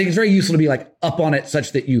 I think it's very useful to be like up on it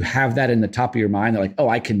such that you have that in the top of your mind. They're like,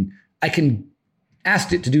 I can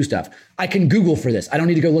ask it to do stuff. I can Google for this. I don't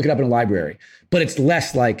need to go look it up in a library. But it's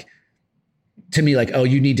less like, to me, like,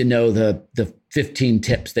 you need to know the 15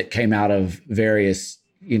 tips that came out of various,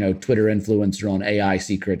 Twitter influencer on AI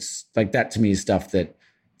secrets. Like that to me is stuff that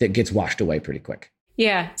gets washed away pretty quick.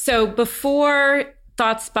 Yeah. So before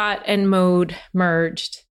ThoughtSpot and Mode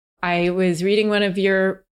merged, I was reading one of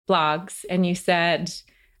your blogs and you said,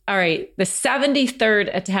 all right, the 73rd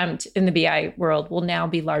attempt in the BI world will now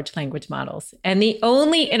be large language models. And the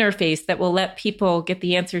only interface that will let people get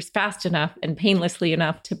the answers fast enough and painlessly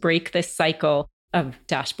enough to break this cycle of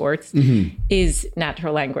dashboards is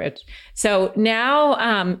natural language. So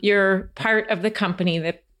now you're part of the company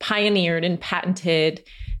that pioneered and patented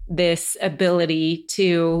this ability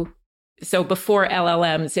to, so before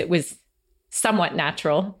LLMs, it was somewhat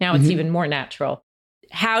natural. Now it's even more natural.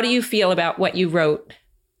 How do you feel about what you wrote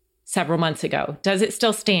several months ago? Does it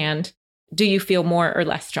still stand? Do you feel more or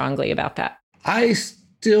less strongly about that? I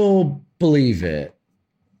still believe it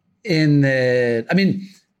in that. I mean,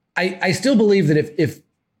 I still believe that if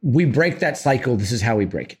we break that cycle, this is how we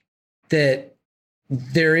break it. That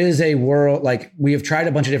there is a world, like we have tried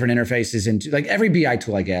a bunch of different interfaces into, like every BI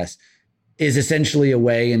tool, I guess, is essentially a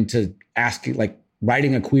way into asking, like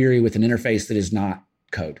writing a query with an interface that is not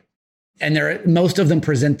code. And most of them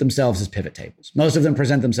present themselves as pivot tables. Most of them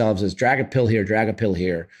present themselves as drag a pill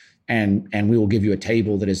here, and we will give you a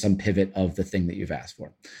table that is some pivot of the thing that you've asked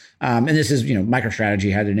for. And this is,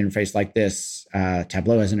 MicroStrategy had an interface like this.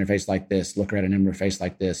 Tableau has an interface like this. Looker had an interface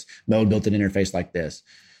like this. Mode built an interface like this.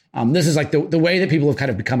 This is like the way that people have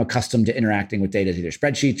kind of become accustomed to interacting with data, either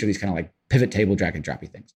spreadsheets or these kind of like pivot table, drag and droppy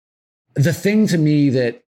things. The thing to me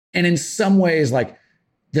that, and in some ways, like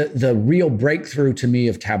the real breakthrough to me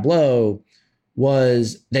of Tableau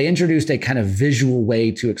was they introduced a kind of visual way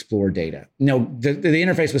to explore data. The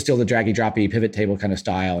interface was still the draggy droppy pivot table kind of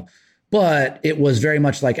style, but it was very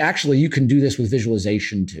much like, actually, you can do this with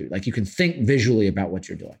visualization too. Like you can think visually about what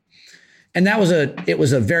you're doing. And it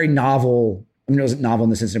was a very novel, it wasn't novel in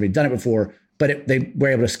the sense that nobody'd done it before, but they were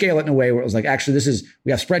able to scale it in a way where it was like, actually,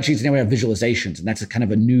 we have spreadsheets and now we have visualizations. And that's a kind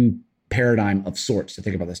of a new paradigm of sorts to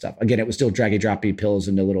think about this stuff. Again, it was still draggy droppy pills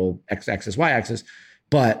into little x-axis, y-axis,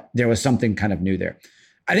 but there was something kind of new there.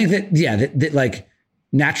 I think that like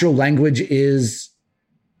natural language is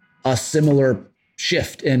a similar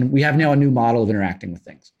shift. And we have now a new model of interacting with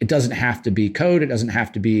things. It doesn't have to be code. It doesn't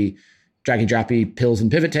have to be draggy droppy pills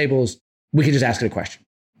and pivot tables. We can just ask it a question.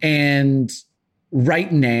 And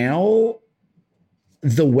right now,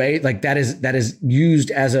 the way like that is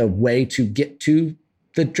used as a way to get to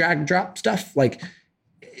the drag and drop stuff, like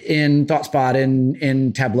in ThoughtSpot,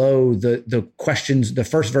 in Tableau, the questions, the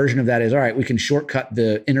first version of that is, all right, we can shortcut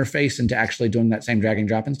the interface into actually doing that same drag and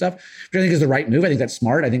drop and stuff, which I think is the right move. I think that's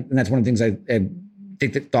smart. And that's one of the things I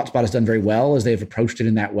think that ThoughtSpot has done very well is they've approached it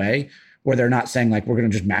in that way, where they're not saying like, we're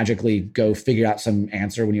going to just magically go figure out some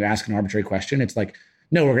answer when you ask an arbitrary question. It's like,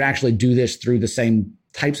 no, we're going to actually do this through the same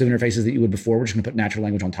types of interfaces that you would before. We're just going to put natural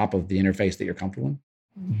language on top of the interface that you're comfortable in.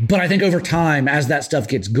 But I think over time, as that stuff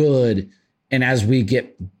gets good and as we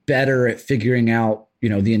get better at figuring out,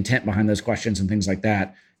 the intent behind those questions and things like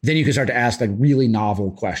that, then you can start to ask like really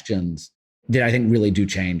novel questions that I think really do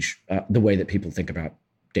change the way that people think about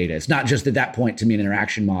data. It's not just at that point to me an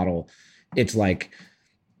interaction model. It's like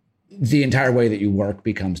the entire way that you work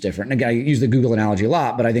becomes different. And again, I use the Google analogy a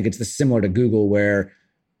lot, but I think it's similar to Google, where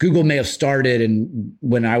Google may have started, and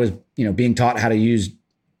when I was, being taught how to use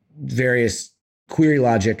various query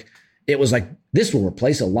logic, it was like, this will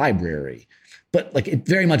replace a library. But like, it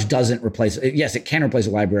very much doesn't replace it. Yes, it can replace a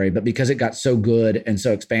library, but because it got so good and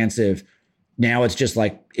so expansive, now it's just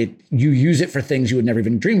like you use it for things you would never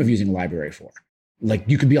even dream of using a library for. Like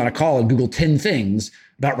you could be on a call and Google 10 things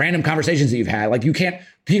about random conversations that you've had. Like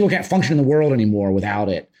people can't function in the world anymore without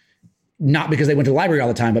it. Not because they went to the library all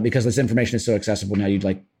the time, but because this information is so accessible now. You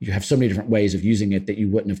have so many different ways of using it that you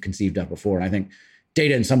wouldn't have conceived of before. And I think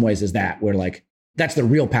data in some ways is that, where like, that's the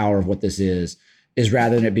real power of what this is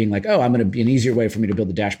rather than it being like, oh, I'm going to be an easier way for me to build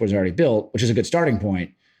the dashboards I already built, which is a good starting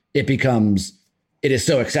point. It is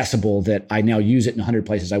so accessible that I now use it in 100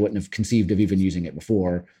 places I wouldn't have conceived of even using it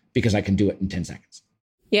before because I can do it in 10 seconds.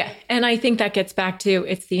 Yeah. And I think that gets back to,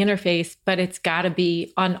 it's the interface, but it's got to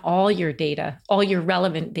be on all your data, all your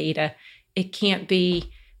relevant data. It can't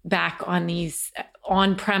be back on these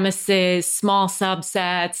on-premises, small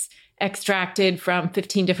subsets, extracted from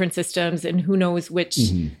 15 different systems, and who knows which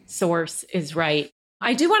source is right.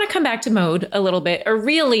 I do want to come back to Mode a little bit, or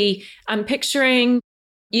really, I'm picturing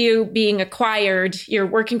you being acquired. You're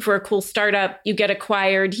working for a cool startup. You get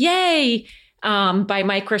acquired. Yay! By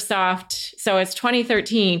Microsoft. So it's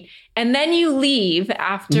 2013. And then you leave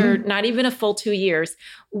after not even a full 2 years.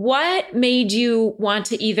 What made you want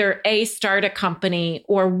to either start a company,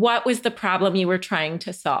 or what was the problem you were trying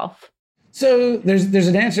to solve? So there's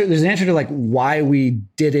an answer to like why we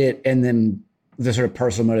did it, and then the sort of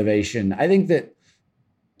personal motivation. I think that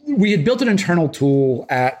we had built an internal tool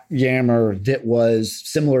at Yammer that was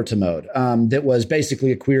similar to Mode, that was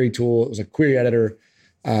basically a query tool. It was a query editor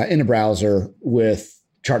in a browser with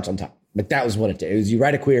charts on top. Like that was what it did. It was, you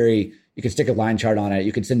write a query, you could stick a line chart on it,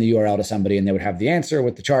 you could send the URL to somebody, and they would have the answer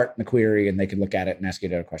with the chart and the query, and they could look at it and ask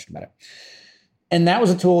you a question about it. And that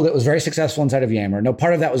was a tool that was very successful inside of Yammer. No,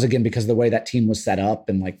 part of that was, again, because of the way that team was set up.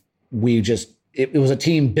 And like, it was a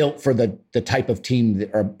team built for the type of team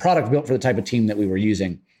or product built for the type of team that we were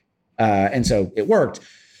using. And so it worked.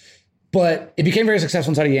 But it became very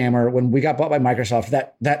successful inside of Yammer. When we got bought by Microsoft,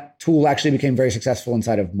 that tool actually became very successful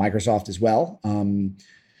inside of Microsoft as well.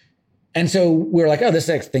 And so we were like, oh, this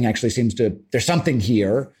thing actually there's something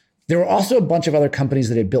here. There were also a bunch of other companies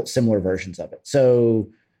that had built similar versions of it. So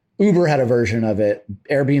Uber had a version of it,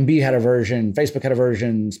 Airbnb had a version, Facebook had a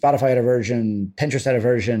version, Spotify had a version, Pinterest had a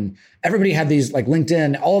version. Everybody had these, like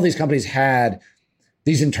LinkedIn, all of these companies had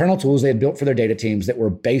these internal tools they had built for their data teams that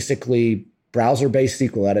were basically browser-based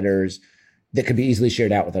SQL editors that could be easily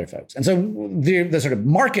shared out with other folks. And so the sort of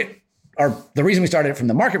market, or the reason we started it from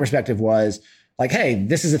the market perspective was like, hey,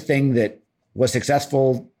 this is a thing that was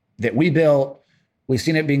successful, that we built. We've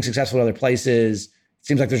seen it being successful in other places. It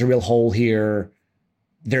seems like there's a real hole here.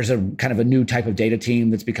 There's a kind of a new type of data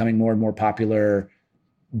team that's becoming more and more popular.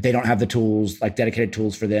 They don't have the tools, like dedicated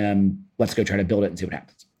tools for them. Let's go try to build it and see what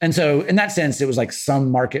happens. And so in that sense, it was like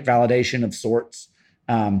some market validation of sorts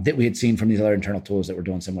that we had seen from these other internal tools that were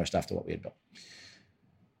doing similar stuff to what we had built.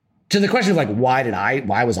 To the question of like,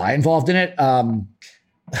 why was I involved in it?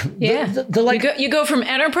 You go from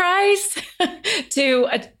enterprise to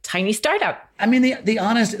a tiny startup. I mean, the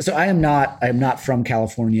honest, so I am not from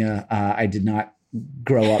California. I did not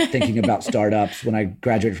grow up thinking about startups. When I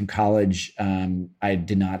graduated from college, I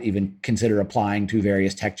did not even consider applying to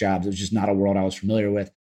various tech jobs. It was just not a world I was familiar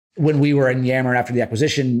with. When we were in Yammer after the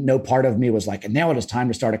acquisition, no part of me was like, and now it is time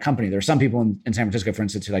to start a company. There are some people in San Francisco, for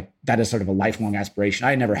instance, who like, that is sort of a lifelong aspiration.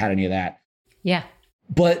 I never had any of that. Yeah.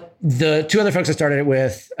 But the two other folks I started it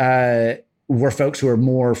with were folks who are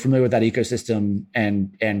more familiar with that ecosystem.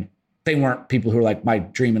 And they weren't people who were like, my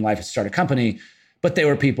dream in life is to start a company, but they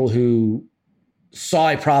were people who saw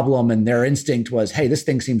a problem and their instinct was, hey, this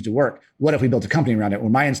thing seems to work. What if we built a company around it? Well,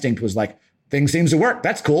 my instinct was like, thing seems to work.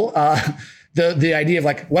 That's cool. The idea of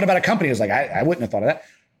like, what about a company? Was like, I wouldn't have thought of that.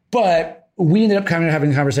 But we ended up kind of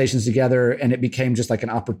having conversations together, and it became just like an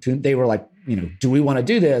opportunity. They were like, do we want to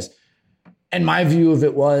do this? And my view of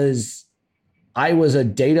it was, I was a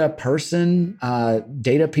data person.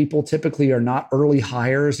 Data people typically are not early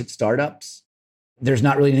hires at startups. There's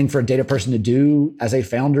not really anything for a data person to do as a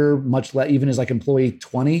founder, much less even as like employee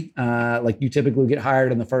 20. Like you typically get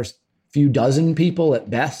hired in the first few dozen people at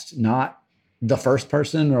best, not the first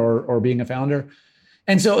person or being a founder.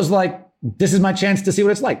 And so it was like, this is my chance to see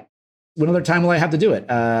what it's like. When other time will I have to do it?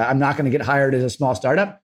 I'm not going to get hired as a small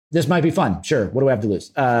startup. This might be fun. Sure. What do I have to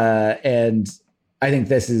lose? And I think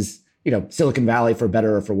this is, Silicon Valley, for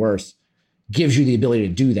better or for worse, gives you the ability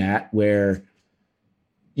to do that, where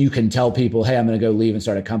you can tell people, hey, I'm going to go leave and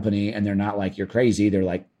start a company. And they're not like, you're crazy. They're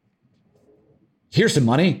like, here's some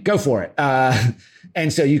money, go for it.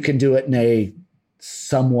 And so you can do it in a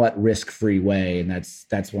somewhat risk-free way. And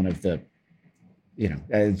that's one of the,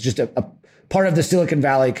 it's just a part of the Silicon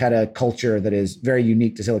Valley kind of culture that is very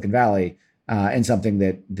unique to Silicon Valley, and something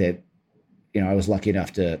that I was lucky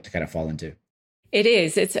enough to kind of fall into. It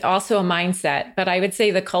is. It's also a mindset, but I would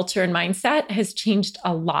say the culture and mindset has changed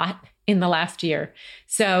a lot in the last year.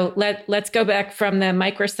 So let's go back from the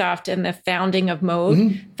Microsoft and the founding of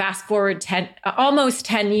Mode, fast forward almost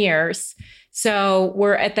 10 years. So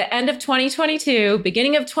we're at the end of 2022,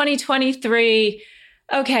 beginning of 2023.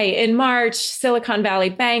 Okay, in March, Silicon Valley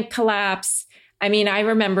Bank collapse. I mean, I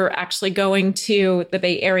remember actually going to the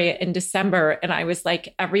Bay Area in December, and I was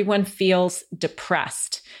like, everyone feels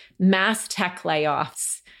depressed. Mass tech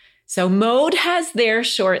layoffs. So Mode has their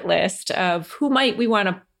short list of who might we want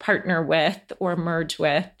to partner with or merge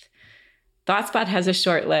with. ThoughtSpot has a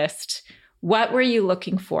short list. What were you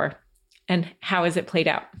looking for, and how has it played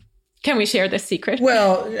out? Can we share this secret?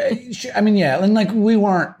 Well, I mean, yeah, and like we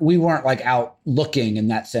weren't like out looking in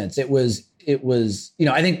that sense. It was,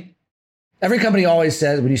 I think every company always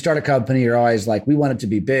says when you start a company, you're always like, we want it to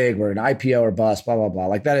be big, we're an IPO or bust, blah, blah, blah.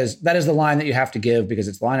 Like that is the line that you have to give because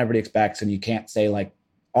it's the line everybody expects. And you can't say like,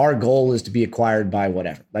 our goal is to be acquired by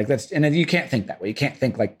whatever. Like and you can't think that way. You can't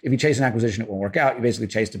think like, if you chase an acquisition, it won't work out. You basically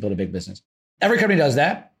chase to build a big business. Every company does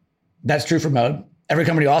that. That's true for Mode. Every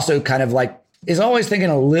company also kind of like is always thinking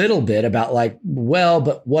a little bit about like, well,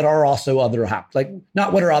 but what are also other like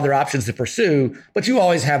not what are other options to pursue, but you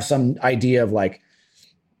always have some idea of like,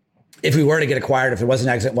 if we were to get acquired, if there was an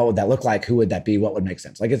exit, what would that look like? Who would that be? What would make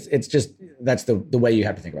sense? Like it's just that's the way you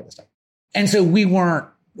have to think about this stuff. And so we weren't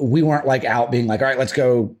like out being like, all right, let's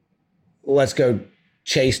go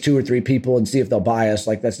chase 2 or 3 people and see if they'll buy us.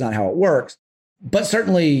 Like that's not how it works. But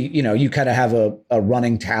certainly, you kind of have a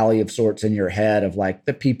running tally of sorts in your head of like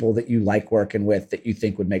the people that you like working with that you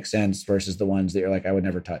think would make sense versus the ones that you're like, I would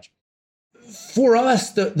never touch. For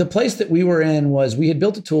us, the place that we were in was we had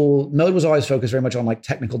built a tool. Mode was always focused very much on like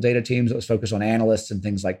technical data teams. It was focused on analysts and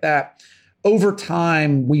things like that. Over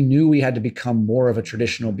time, we knew we had to become more of a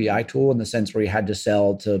traditional BI tool in the sense where we had to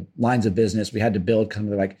sell to lines of business. We had to build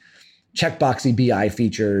kind of like checkboxy BI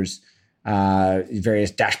features,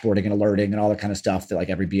 various dashboarding and alerting and all that kind of stuff that like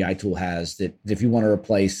every BI tool has, that if you want to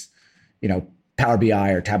replace, Power BI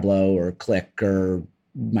or Tableau or Click or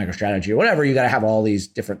MicroStrategy or whatever, you got to have all these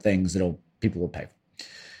different things people will pay for.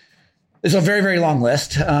 It's a very, very long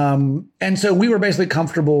list. And so we were basically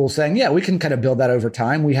comfortable saying, yeah, we can kind of build that over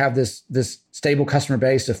time. We have this stable customer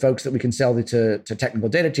base of folks that we can sell to technical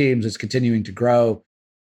data teams. It's continuing to grow.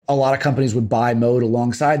 A lot of companies would buy Mode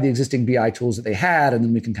alongside the existing BI tools that they had, and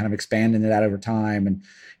then we can kind of expand into that over time.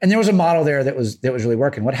 And there was a model there that was really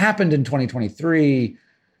working. What happened in 2023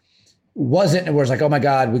 wasn't, it was like, oh my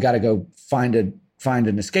God, we got to go find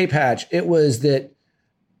an escape hatch. It was that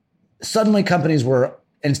suddenly companies were,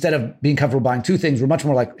 instead of being comfortable buying 2 things, we're much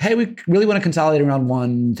more like, hey, we really want to consolidate around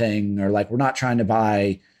one thing, or like, we're not trying to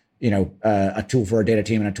buy, a tool for our data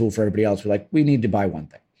team and a tool for everybody else. We're like, we need to buy one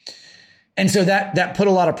thing. And so that put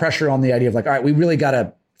a lot of pressure on the idea of like, all right, we really got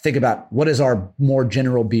to think about what is our more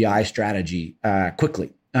general BI strategy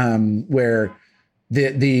quickly, where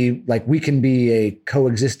the like we can be a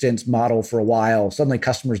coexistence model for a while. Suddenly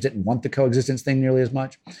customers didn't want the coexistence thing nearly as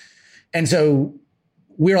much. And so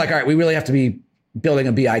we were like, all right, we really have to be building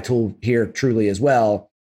a BI tool here truly as well.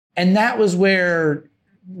 And that was when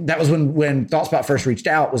ThoughtSpot first reached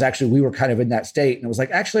out, was actually, we were kind of in that state. And it was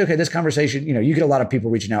like, actually, okay, this conversation, you get a lot of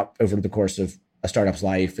people reaching out over the course of a startup's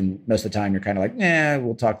life. And most of the time you're kind of like,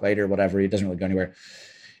 we'll talk later, whatever. It doesn't really go anywhere.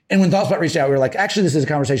 And when ThoughtSpot reached out, we were like, actually, this is a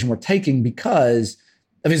conversation we're taking because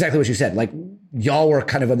of exactly what you said. Like y'all were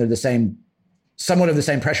kind of under somewhat of the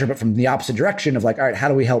same pressure, but from the opposite direction of like, all right, how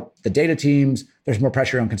do we help the data teams? There's more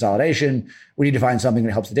pressure on consolidation. We need to find something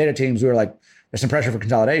that helps the data teams. We were like, there's some pressure for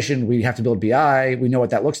consolidation. We have to build BI. We know what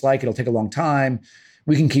that looks like. It'll take a long time.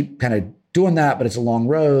 We can keep kind of doing that, but it's a long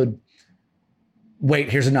road. Wait,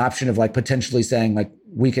 here's an option of like potentially saying like,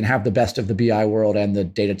 we can have the best of the BI world and the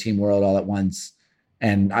data team world all at once.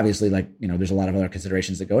 And obviously like, there's a lot of other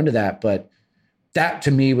considerations that go into that. But that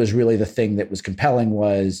to me was really the thing that was compelling,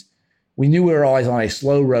 was we knew we were always on a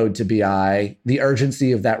slow road to BI. The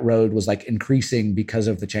urgency of that road was like increasing because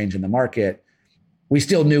of the change in the market. We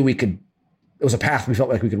still knew it was a path we felt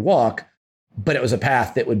like we could walk, but it was a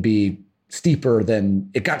path that would be steeper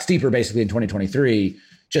it got steeper basically in 2023,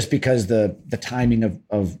 just because the timing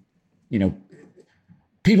of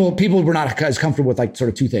people were not as comfortable with like sort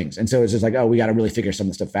of 2 things. And so it's just like, oh, we got to really figure some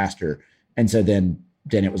of the stuff faster. And so then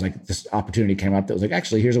it was like this opportunity came up that was like,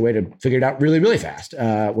 actually, here's a way to figure it out really, really fast,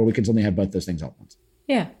 where we can suddenly have both those things all at once.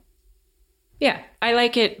 Yeah. Yeah. I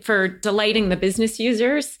like it for delighting the business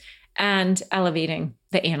users and elevating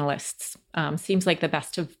the analysts. Seems like the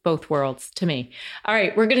best of both worlds to me. All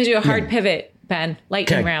right. We're going to do a hard pivot, Ben,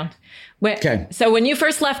 lightning round. So when you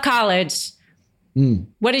first left college,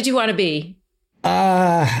 what did you want to be?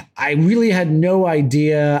 I really had no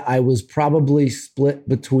idea. I was probably split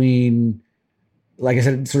between like I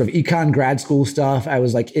said, sort of econ grad school stuff. I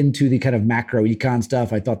was like into the kind of macro econ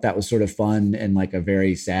stuff. I thought that was sort of fun in like a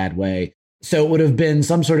very sad way. So it would have been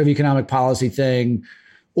some sort of economic policy thing,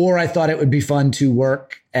 or I thought it would be fun to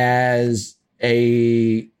work in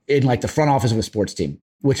like the front office of a sports team,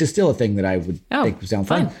 which is still a thing that I would think would sound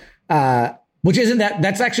fun. Which isn't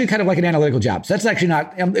that's actually kind of like an analytical job. So that's actually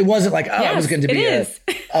not, it wasn't like, I was going to be a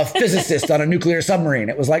physicist on a nuclear submarine.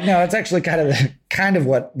 It was like, no, it's actually kind of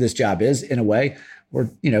what this job is in a way. We're,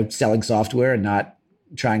 selling software and not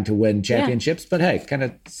trying to win championships, but hey, kind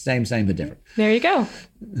of same, but different. There you go.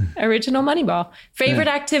 Original Moneyball. Favorite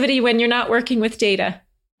activity when you're not working with data?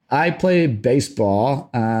 I play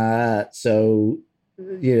baseball. So,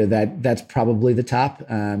 that's probably the top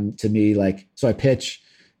to me. Like, so I pitch.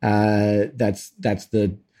 That's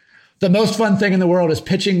the most fun thing in the world is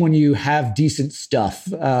pitching when you have decent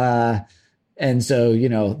stuff. And so,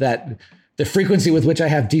 that the frequency with which I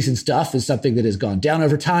have decent stuff is something that has gone down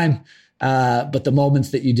over time. But the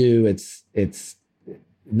moments that you do, it's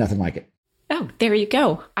nothing like it. Oh, there you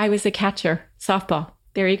go. I was a catcher, softball.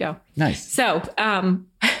 There you go. Nice. So,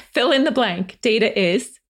 fill in the blank. Data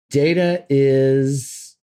is,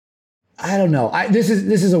 I don't know. This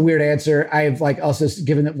is a weird answer. I've like also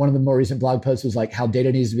given that one of the more recent blog posts was like how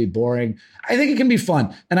data needs to be boring. I think it can be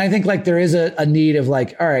fun. And I think like there is a need of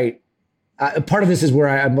like, all right, part of this is where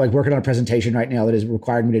I'm like working on a presentation right now that has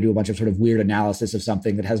required me to do a bunch of sort of weird analysis of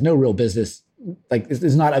something that has no real business, like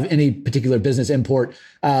is not of any particular business import,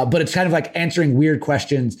 but it's kind of like answering weird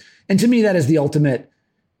questions. And to me, that is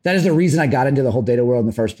the reason I got into the whole data world in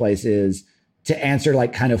the first place, is to answer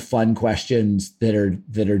like kind of fun questions that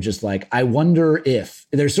are just like, I wonder if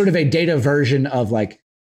there's sort of a data version of like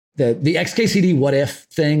the XKCD what if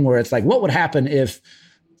thing, where it's like, what would happen if,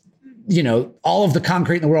 all of the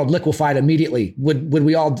concrete in the world liquefied immediately? Would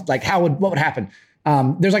we all like, what would happen?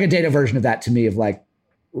 There's like a data version of that to me, of like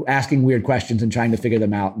asking weird questions and trying to figure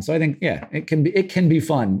them out. And so I think, it can be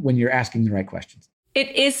fun when you're asking the right questions.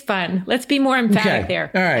 It is fun. Let's be more emphatic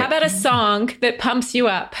there. All right. How about a song that pumps you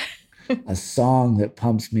up? A song that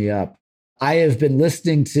pumps me up. I have been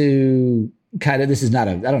listening to I don't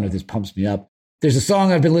know if this pumps me up. There's a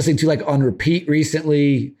song I've been listening to like on repeat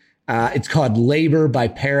recently. It's called Labor by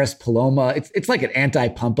Paris Paloma. It's like an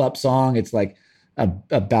anti-pump up song. It's like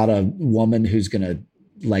about a woman who's going to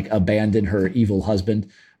like abandon her evil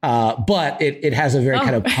husband. But it has a very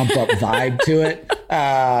kind of pump up vibe to it.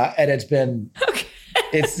 And it's been,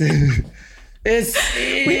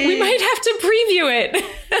 we might have to preview it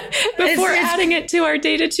before adding it to our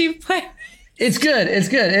Data Chief play. It's good.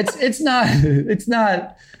 It's not, I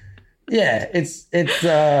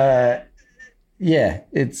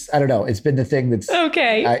don't know. It's been the thing that's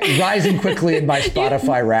rising quickly in my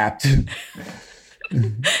Spotify Wrapped.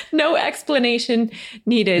 No explanation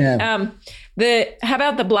needed. Yeah. How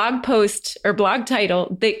about the blog post or blog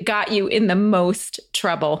title that got you in the most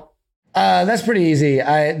trouble? That's pretty easy.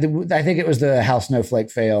 I think it was the How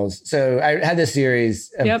Snowflake Fails. So I had this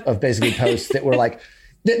series of basically posts that were like,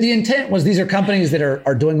 the intent was these are companies that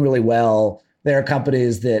are doing really well. They're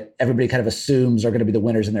companies that everybody kind of assumes are going to be the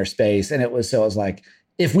winners in their space. And it was like,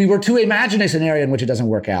 if we were to imagine a scenario in which it doesn't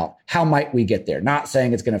work out, how might we get there? Not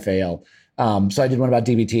saying it's going to fail. So I did one about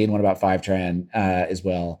DBT and one about Fivetran as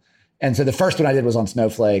well. And so the first one I did was on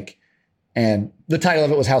Snowflake, and the title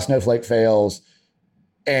of it was How Snowflake Fails.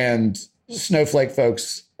 And Snowflake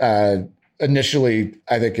folks, initially,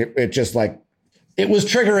 I think it just like, it was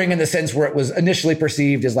triggering in the sense where it was initially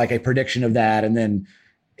perceived as like a prediction of that. And then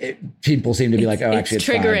people seem to be like, actually it's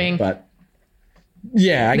triggering. Fine. But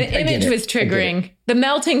yeah, the image was triggering. The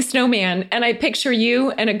melting snowman. And I picture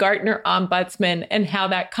you and a Gartner ombudsman and how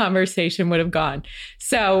that conversation would have gone.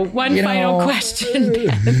 So one final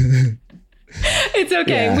question. It's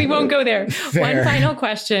okay. Yeah, we won't go there. Fair. One final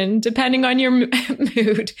question, depending on your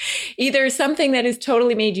mood, either something that has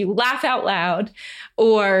totally made you laugh out loud,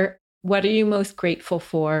 or what are you most grateful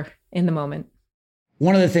for in the moment?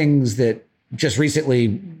 One of the things that just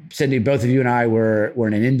recently, Cindy, both of you and I were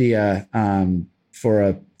in India for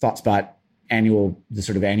a ThoughtSpot the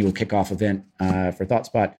sort of annual kickoff event for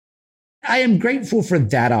ThoughtSpot. I am grateful for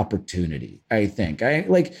that opportunity, I think.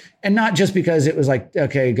 And not just because it was like,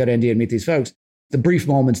 okay, go to India and meet these folks. The brief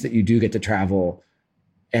moments that you do get to travel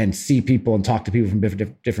and see people and talk to people from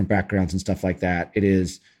different backgrounds and stuff like that, it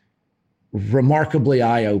is remarkably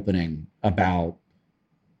eye-opening about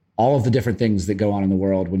all of the different things that go on in the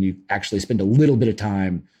world when you actually spend a little bit of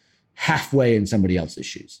time halfway in somebody else's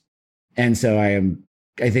shoes. And so I am,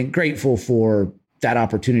 I think, grateful for that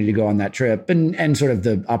opportunity to go on that trip and sort of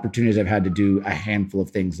the opportunities I've had to do a handful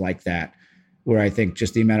of things like that, where I think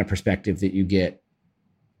just the amount of perspective that you get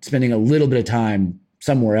spending a little bit of time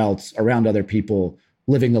somewhere else around other people,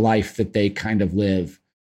 living the life that they kind of live,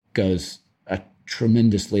 goes a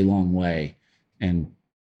tremendously long way. And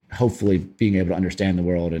hopefully being able to understand the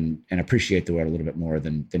world and appreciate the world a little bit more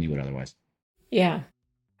than you would otherwise. Yeah.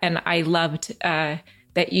 And I loved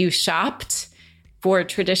that you shopped for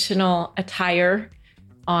traditional attire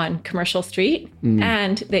on Commercial Street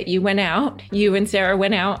and that you and Sarah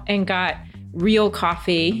went out and got real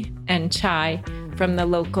coffee and chai from the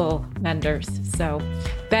local vendors. So,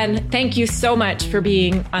 Ben, thank you so much for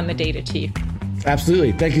being on The Data Chief.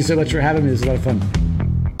 Absolutely. Thank you so much for having me. This was a lot of fun.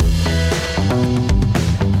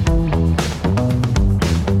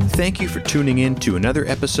 Thank you for tuning in to another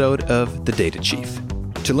episode of The Data Chief.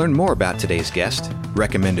 To learn more about today's guest,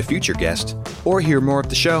 recommend a future guest, or hear more of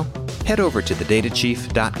the show, head over to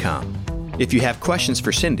thedatachief.com. If you have questions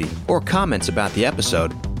for Cindy or comments about the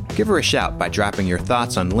episode, give her a shout by dropping your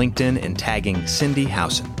thoughts on LinkedIn and tagging Cindy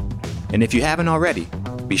Howson. And if you haven't already,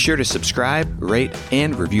 be sure to subscribe, rate,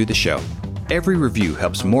 and review the show. Every review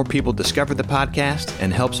helps more people discover the podcast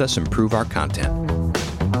and helps us improve our content.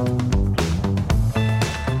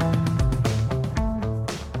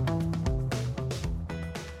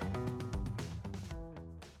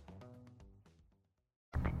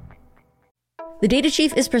 The Data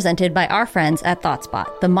Chief is presented by our friends at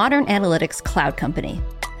ThoughtSpot, the modern analytics cloud company.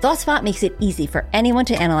 ThoughtSpot makes it easy for anyone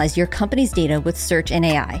to analyze your company's data with search and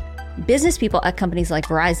AI. Business people at companies like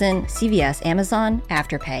Verizon, CVS, Amazon,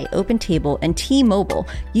 Afterpay, OpenTable, and T-Mobile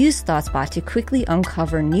use ThoughtSpot to quickly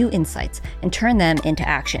uncover new insights and turn them into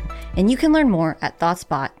action. And you can learn more at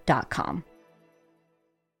ThoughtSpot.com.